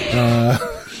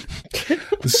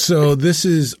 So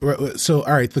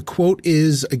all right, the quote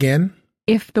is again.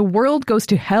 If the world goes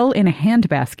to hell in a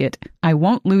handbasket, I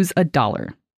won't lose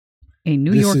 $1. A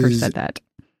New This Yorker is said that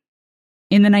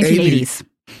in the 1980s.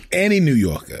 Any New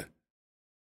Yorker.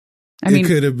 I mean, it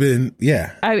could have been,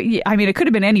 yeah. I mean, it could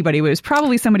have been anybody, but it was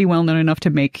probably somebody well known enough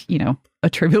to make, a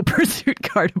Trivial Pursuit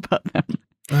card about them.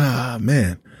 Ah,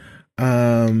 man.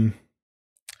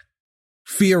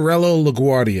 Fiorello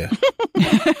LaGuardia.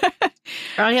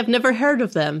 I have never heard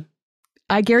of them.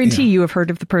 I guarantee you have heard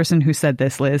of the person who said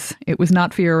this, Liz. It was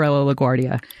not Fiorello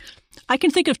LaGuardia. I can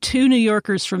think of 2 New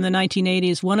Yorkers from the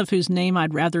 1980s, one of whose name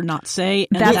I'd rather not say.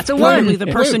 And That's that's the probably one. the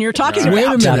person you're talking Wait a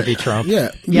about. minute. Gotta be Trump.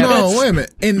 Yeah. Yeah, No, that's- wait a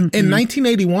minute. In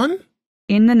 1981?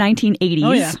 In the 1980s,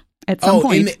 Oh, yeah. at some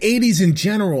point. In the 80s in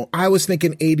general. I was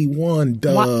thinking 81.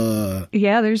 Duh.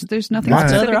 Yeah, there's nothing Lots of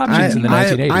specific. other options in the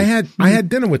 1980s. I had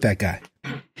dinner with that guy.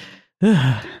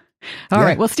 All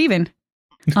right. Well, Stephen,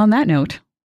 on that note,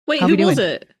 Wait, How who we was doing?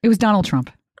 it? it was Donald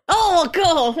Trump. Oh,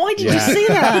 God, why did you say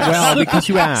that? Well, because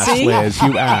you asked, See? Liz.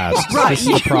 You asked. Right. This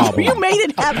is the problem. You made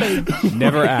it happen.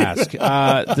 Never ask.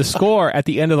 The score at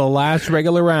the end of the last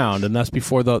regular round, and thus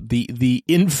before the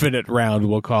infinite round,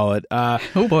 we'll call it. Oh,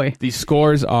 boy. The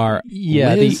scores are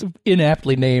Liz, the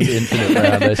inaptly named infinite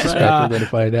round. I suspect we're going to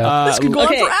find out. This could go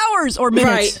Okay. on for hours or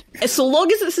minutes. Right. So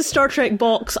long as it's a Star Trek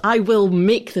box, I will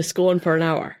make this go on for an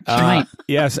hour. Right.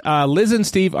 Yes, Liz and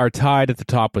Steve are tied at the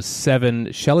top with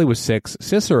 7. Shelley with 6.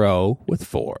 Cicero with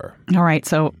 4. All right.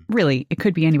 So really, it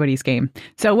could be anybody's game.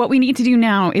 So what we need to do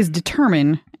now is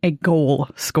determine a goal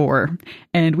score.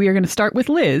 And we are going to start with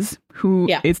Liz, who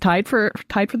is tied for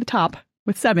the top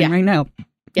with 7 right now.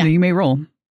 Yeah. So you may roll.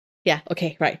 Yeah,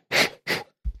 okay, right.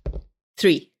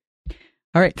 3.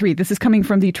 All right, 3. This is coming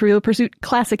from the Trivial Pursuit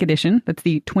Classic Edition. That's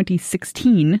the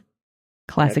 2016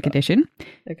 Classic Edition.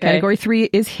 Okay. Category 3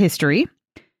 is history.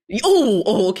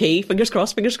 Oh, okay. Fingers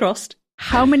crossed, fingers crossed.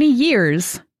 How many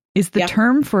years is the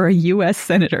term for a U.S.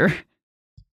 senator?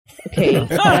 Okay.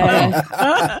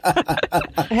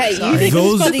 Hey, you think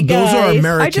Those it's funny, are guys.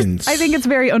 Americans. I think it's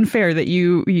very unfair that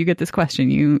you get this question.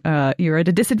 You're at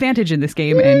a disadvantage in this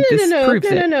game, and this proves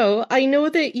it. No. I know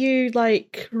that you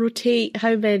rotate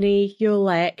how many you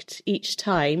elect each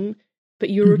time, but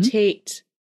you rotate.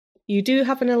 You do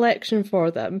have an election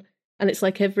for them, and it's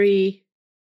like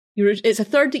it's a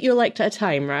third that you elect at a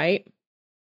time, right?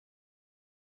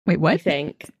 Wait, what? I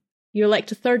think you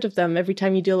elect a third of them every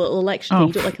time you do a little election. Oh.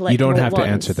 You don't elect You don't them all have at to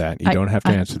once. answer that. You don't have to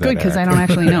answer that. Good, because I Eric. don't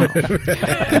actually know.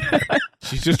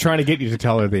 She's just trying to get you to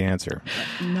tell her the answer.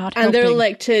 Not And they're helping.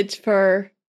 elected for.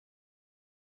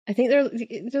 I think they're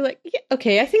like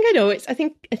okay. I think I know. I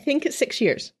think it's 6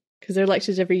 years because they're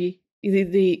elected every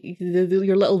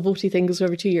your little votey thing goes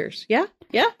every 2 years. Yeah,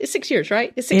 it's 6 years,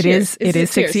 right? It's 6 years. It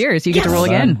is 6 years. You get to roll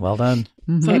again. Well done.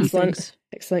 Mhm.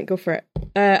 Excellent. Go for it.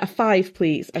 A 5,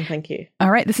 please, and thank you. All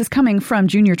right, this is coming from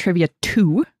Junior Trivia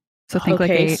 2. So think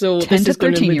like a so 10 this to is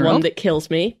going to be 13 year one old. that kills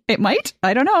me. It might.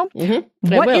 I don't know.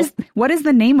 Mm-hmm. What is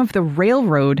the name of the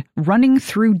railroad running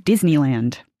through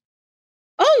Disneyland?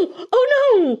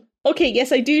 Oh no! Okay,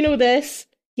 yes, I do know this.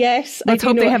 Yes, Let's I do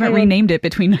hope know they it. haven't Hang on. renamed it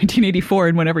between 1984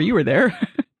 and whenever you were there.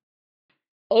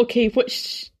 Okay,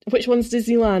 which one's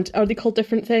Disneyland? Are they called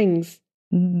different things?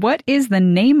 What is the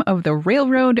name of the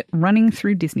railroad running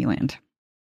through Disneyland?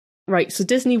 Right, so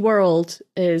Disney World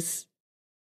is.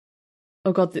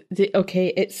 Oh God!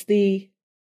 It's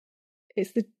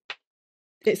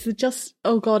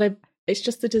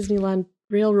just the Disneyland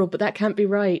Railroad, but that can't be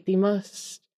right. They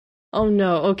must. Oh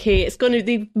no! Okay,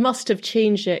 they must have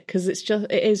changed it because it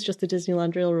is just the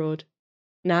Disneyland Railroad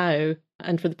now,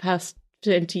 and for the past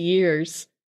 20 years.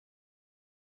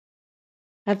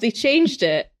 Have they changed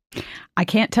it? I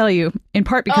can't tell you, in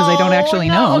part because I don't actually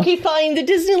know. Okay, fine. The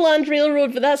Disneyland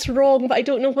Railroad, but that's wrong. But I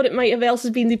don't know what it might have else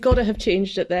has been. They've got to have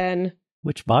changed it then.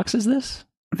 Which box is this?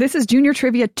 This is Junior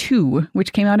Trivia 2,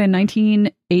 which came out in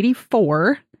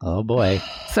 1984. Oh, boy.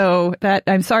 So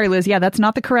I'm sorry, Liz. Yeah, that's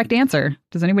not the correct answer.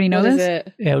 Does anybody know What this? is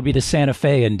it? Yeah, it would be the Santa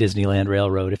Fe and Disneyland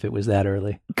Railroad if it was that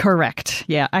early. Correct.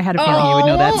 Yeah, I had a feeling you would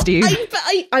know that, Steve.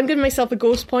 I'm giving myself a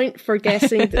ghost point for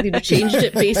guessing that they've changed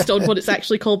it based on what it's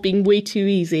actually called being way too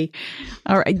easy.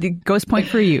 All right, the ghost point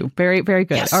for you. Very, very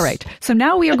good. Yes. All right. So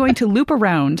now we are going to loop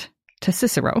around to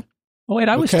Cicero. Oh, wait,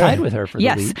 I was Okay. tied with her for the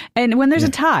Yes. lead. And when there's a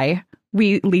tie,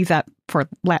 we leave that for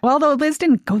last. Well, although Liz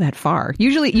didn't go that far.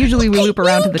 Usually we loop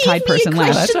around to the tied person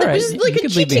last. That's all right. It was like You a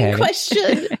could leave me cheating hanging.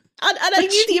 question. And I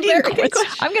knew the American question.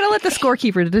 I'm going to let the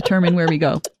scorekeeper determine where we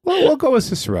go. Well, we'll go with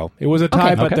Cicero. It was a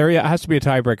tie, but Okay. there has to be a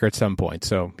tiebreaker at some point.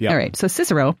 So, yeah. All right. So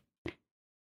Cicero,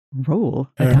 roll.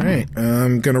 a All die. right.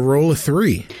 I'm going to roll a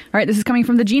 3. All right. This is coming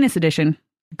from the Genus Edition.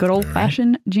 Good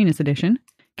old-fashioned Genus Edition.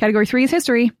 Category 3 is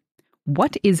history.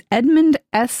 What is Edmund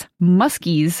S.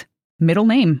 Muskie's middle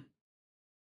name?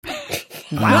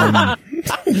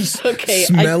 Okay,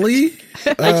 Smelly?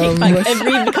 I take back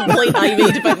every complaint I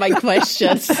made about my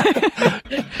questions.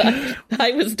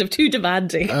 I was too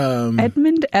demanding.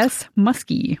 Edmund S.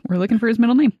 Muskie. We're looking for his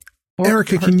middle name. Or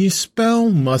Erica, her. can you spell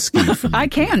musky for me? I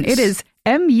can. It is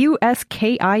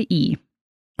Muskie.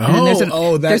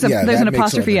 Oh, there's an makes all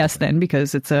apostrophe the- S then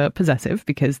because it's a possessive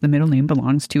because the middle name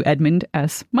belongs to Edmund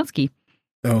S. Muskie.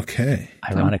 Okay.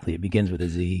 Ironically, it begins with a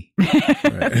Z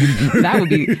That would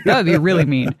be really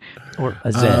mean. or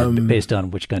a Z, based on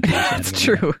which country you're That's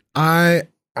standing in. true. I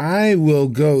will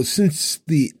go, since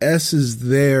the S is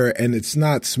there and it's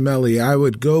not smelly, I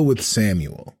would go with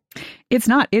Samuel. It's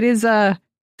not. It is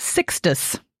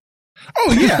Sixtus.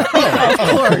 Oh, yeah. Of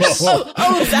course.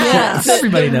 That.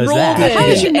 Everybody knows that. Robin How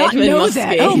did you not Edmund know Muskie.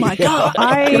 that? Oh my God.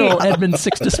 Good old Edmund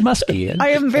Sixtus Muskie. I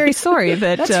am very sorry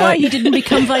that That's why he didn't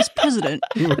become vice president.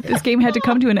 this game had to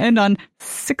come to an end on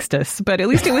Sixtus, but at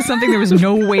least it was something there was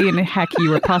no way in heck you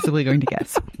were possibly going to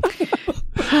guess.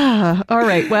 All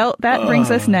right. Well, that brings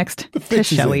us next to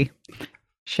fix is Shelley.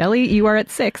 Shelley, you are at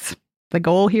 6. The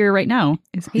goal here right now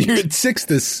is 8. You're at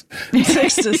Sixtus.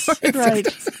 Sixtus. Right.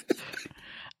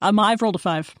 I've rolled a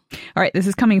 5. All right. This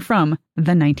is coming from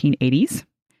the 1980s.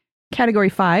 Category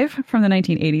 5 from the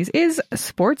 1980s is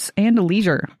sports and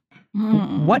leisure.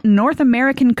 What North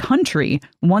American country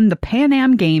won the Pan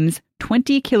Am Games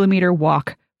 20-kilometer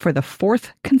walk for the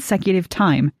 4th consecutive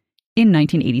time in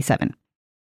 1987?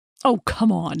 Oh,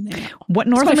 come on now. What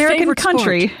It's North my American favorite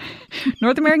country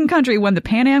North American country won the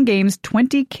Pan Am Games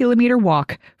 20-kilometer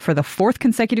walk for the 4th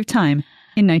consecutive time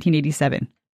in 1987?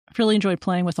 I've really enjoyed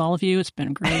playing with all of you. It's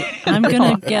been great. I'm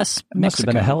going to guess Must have Mexico.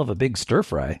 been a hell of a big stir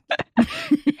fry.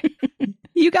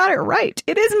 You got it right.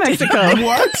 It is Mexico.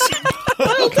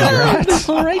 What?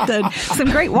 All right, then. Some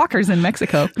great walkers in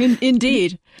Mexico.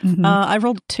 Indeed. I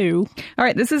rolled 2. All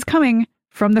right, this is coming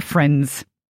from the Friends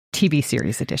TV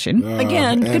series edition.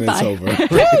 Again, and goodbye. It's over.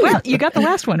 Well, you got the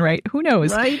last one right. Who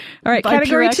knows? Right? All right, By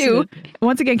pure category 2. accident.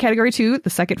 Once again, category 2, the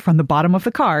second from the bottom of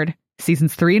the card,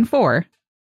 seasons 3 and 4.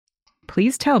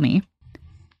 Please tell me,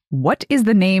 what is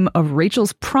the name of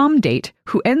Rachel's prom date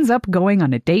who ends up going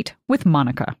on a date with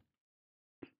Monica?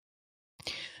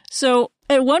 So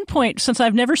at one point, since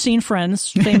I've never seen Friends,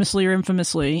 famously or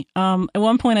infamously, at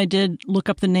one point I did look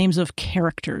up the names of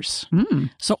characters.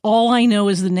 So all I know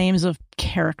is the names of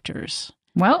characters.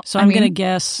 Well, So I'm going to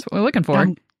guess. that's what we're looking for.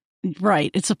 Right.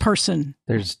 It's a person.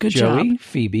 There's Good Joey, job.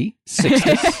 Phoebe,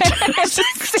 Sixtus.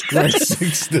 Right,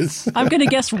 Sixtus. I'm going to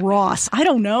guess Ross. I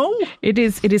don't know. It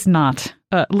is not.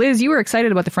 Liz, you were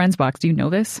excited about the Friends box. Do you know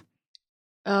this?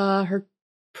 Her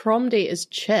prom date is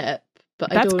Chip,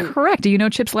 but I That's don't. correct. Do you know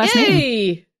Chip's last name?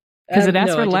 Yay! Because it asks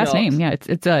No, for I the do last not. name. Yeah, it's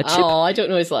Chip. Oh, I don't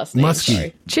know his last name. Muskie.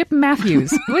 Sorry. Chip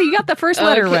Matthews. Well, you got the first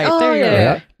letter Okay. right. Oh, There you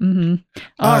yeah. go. Mm-hmm.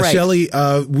 All right. Shelley,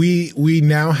 we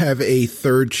now have a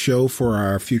third show for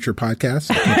our future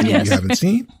podcast. Something Yes. you haven't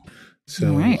seen.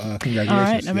 So, All right. congratulations. All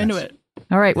right. I'm into Yes. it.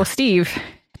 All right. Well, Steve,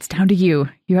 it's down to you.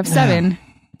 You have 7.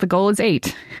 The goal is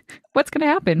 8. What's going to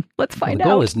happen? Let's Well, find the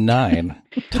goal out. is 9.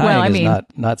 Tying Well, I is mean,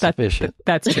 not sufficient.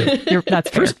 That's true. That's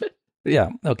fair. Yeah.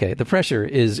 Okay. The pressure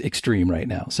is extreme right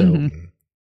now. So Mhm.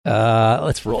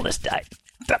 let's roll this die.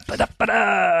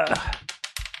 Da-ba-da-ba-da.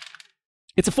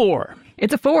 It's a 4.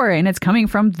 It's a 4, and it's coming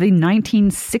from the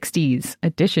 1960s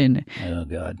edition. Oh,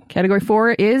 God. Category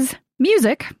 4 is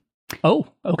music. Oh,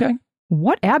 okay.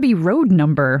 What Abbey Road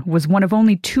number was one of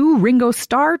only 2 Ringo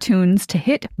Starr tunes to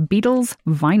hit Beatles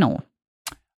vinyl?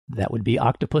 That would be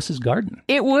Octopus's Garden.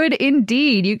 It would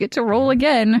indeed. You get to roll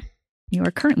again. You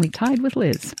are currently tied with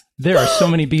Liz. There are so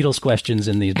many Beatles questions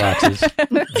in these boxes.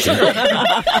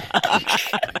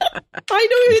 I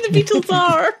know who the Beatles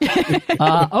are.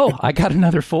 I got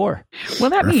another 4. Well,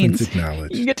 that Reference means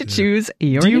acknowledged. you get to choose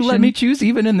your Do you edition. let me choose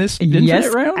even in this infinite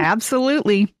Yes, round?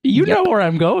 absolutely. You Yep. know where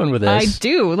I'm going with I this.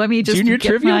 do. Let me just Junior get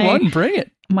Trivia my, 1, bring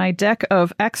it. my deck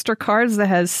of extra cards that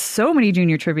has so many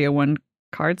Junior Trivia 1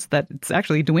 cards that it's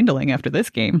actually dwindling after this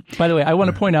game. By the way, I want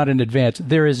to point out in advance,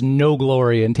 there is no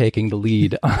glory in taking the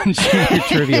lead on Junior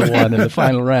Trivia 1 in the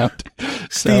final round.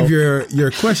 Steve,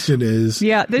 your question is,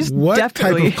 Yeah, there's what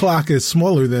definitely type of clock is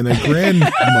smaller than a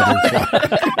grandmother clock?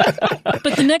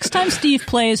 But the next time Steve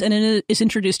plays and it is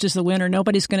introduced as the winner,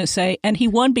 nobody's going to say, and he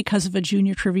won because of a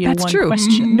Junior Trivia That's 1 true.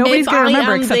 question. Nobody's if going to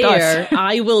remember I am except there, us.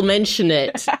 I will mention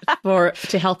it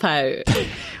to help out.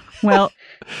 Well,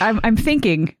 I'm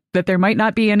thinking that there might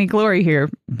not be any glory here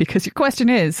because your question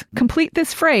is complete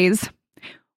this phrase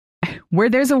where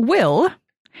there's a will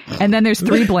and then there's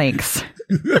 3 blanks.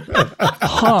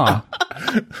 Huh.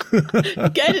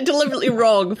 Get it deliberately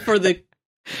wrong for the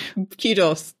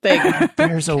kudos thing.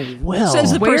 There's a will.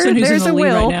 Says the Where person who's in there's the a lead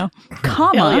will, right now.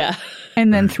 comma, Hell yeah.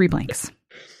 and then 3 blanks.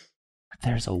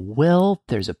 There's a will.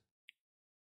 There's a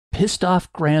pissed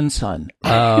off grandson. You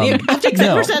have to accept no.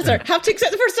 the first answer. Have to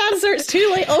accept the first answer. It's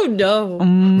too late. Oh no.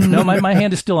 No, my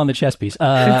hand is still on the chess piece.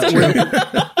 Where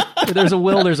there's a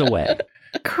will, there's a way.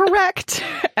 Correct.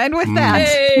 And with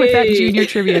that Junior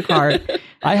Trivia card.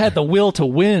 I had the will to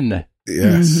win,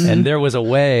 Yes. and there was a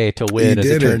way to win, You as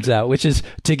it did it. turns out, which is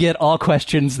to get all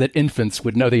questions that infants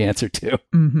would know the answer to.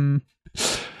 Mm-hmm.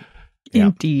 Yeah.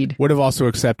 Indeed. Would have also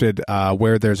accepted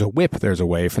Where There's a Whip, There's a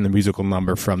Way from the musical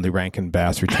number from the Rankin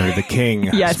Bass Return of the King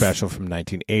Yes. special from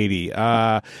 1980. Do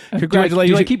I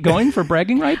Congratulations. keep going for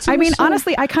bragging rights? I in mean, this?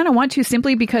 honestly, I kind of want to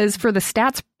simply because for the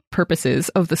stats purposes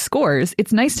of the scores,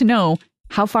 it's nice to know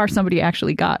how far somebody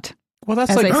actually got. Well,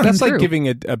 that's like giving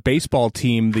a baseball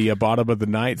team the bottom of the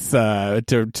ninth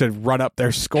to run up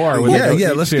their score.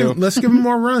 Let's give them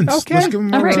more runs. Okay, let's give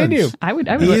them more runs. I would.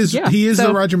 He is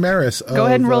the Roger Maris. Go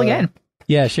ahead and roll again.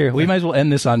 Yeah, sure. We might as well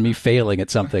end this on me failing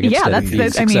at something. Yeah,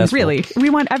 that's. I mean, really,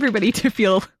 we want everybody to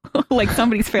feel like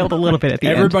somebody's failed a little bit at the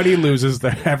everybody end. Loses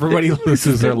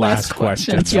their last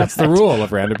question. That's the rule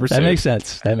of Random Pursuit.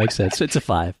 That makes sense. It's a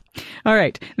 5. All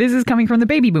right, this is coming from the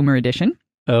Baby Boomer edition.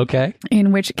 Okay.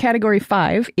 In which category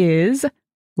 5 is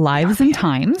Lives and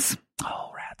Times.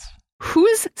 Oh, rats.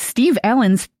 Who's Steve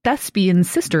Allen's thespian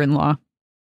sister-in-law?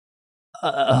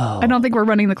 I don't think we're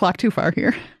running the clock too far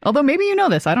here. Although maybe you know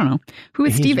this. I don't know. Who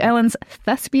is Steve Allen's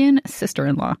thespian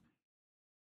sister-in-law?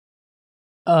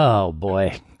 Oh,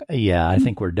 boy. Yeah, I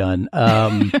think we're done.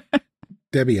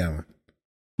 Debbie Allen.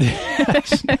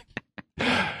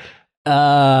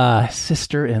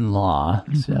 Sister-in-law.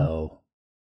 So...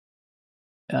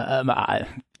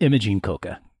 Imogene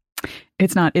Coca.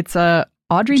 It's not. It's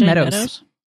Audrey Jane Meadows.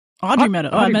 Audrey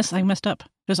Meadows. Oh, I messed up.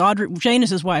 Because Jane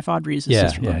is his wife. Audrey is his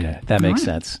sister. Yeah. That makes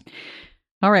sense.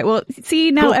 All right. Well,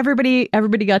 see, now everybody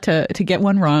got to get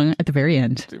one wrong at the very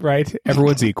end. Right.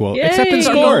 Everyone's equal. Yay! Except in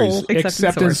scores.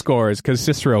 Except in scores, because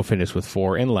Cicero finished with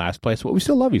 4 in last place. But we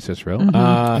still love you, Cicero.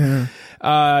 Shelley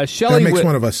that makes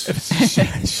one of us.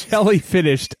 Shelley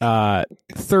finished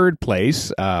third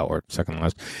place, or second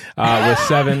last, with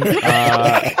 7.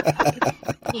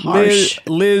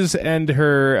 Liz and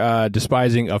her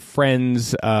despising of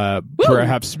Friends,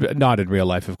 perhaps not in real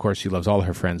life. Of course, she loves all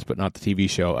her friends, but not the TV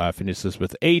show, finishes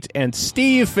with 8. And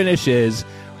Steve finishes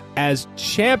as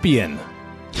champion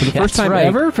for the first time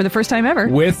ever. For the first time ever.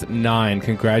 With 9.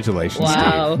 Congratulations,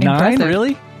 wow. Steve. 9, Impressive.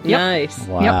 really? Yep. Nice.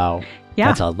 Wow. Yep. Yeah.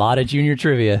 That's a lot of junior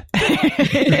trivia.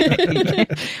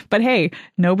 But hey,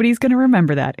 nobody's going to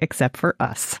remember that except for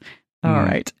us. All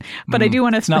right. But I do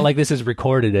want to... It's not like this is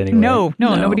recorded anyway. No.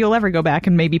 Nobody will ever go back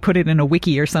and maybe put it in a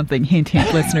wiki or something. Hint,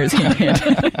 hint, listeners, hint, hint.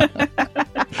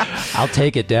 I'll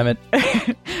take it, damn it.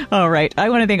 All right. I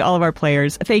want to thank all of our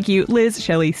players. Thank you, Liz,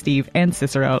 Shelley, Steve, and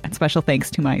Cicero. And special thanks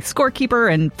to my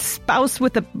scorekeeper and spouse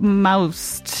with the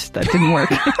mouse. That didn't work.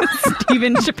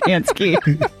 Stephen Shapansky.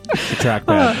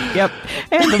 Trackpad. Yep.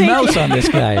 And The mouse on this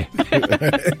guy.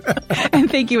 And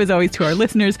thank you, as always, to our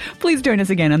listeners. Please join us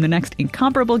again on the next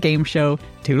incomparable game show.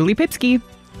 Toodly Pipski.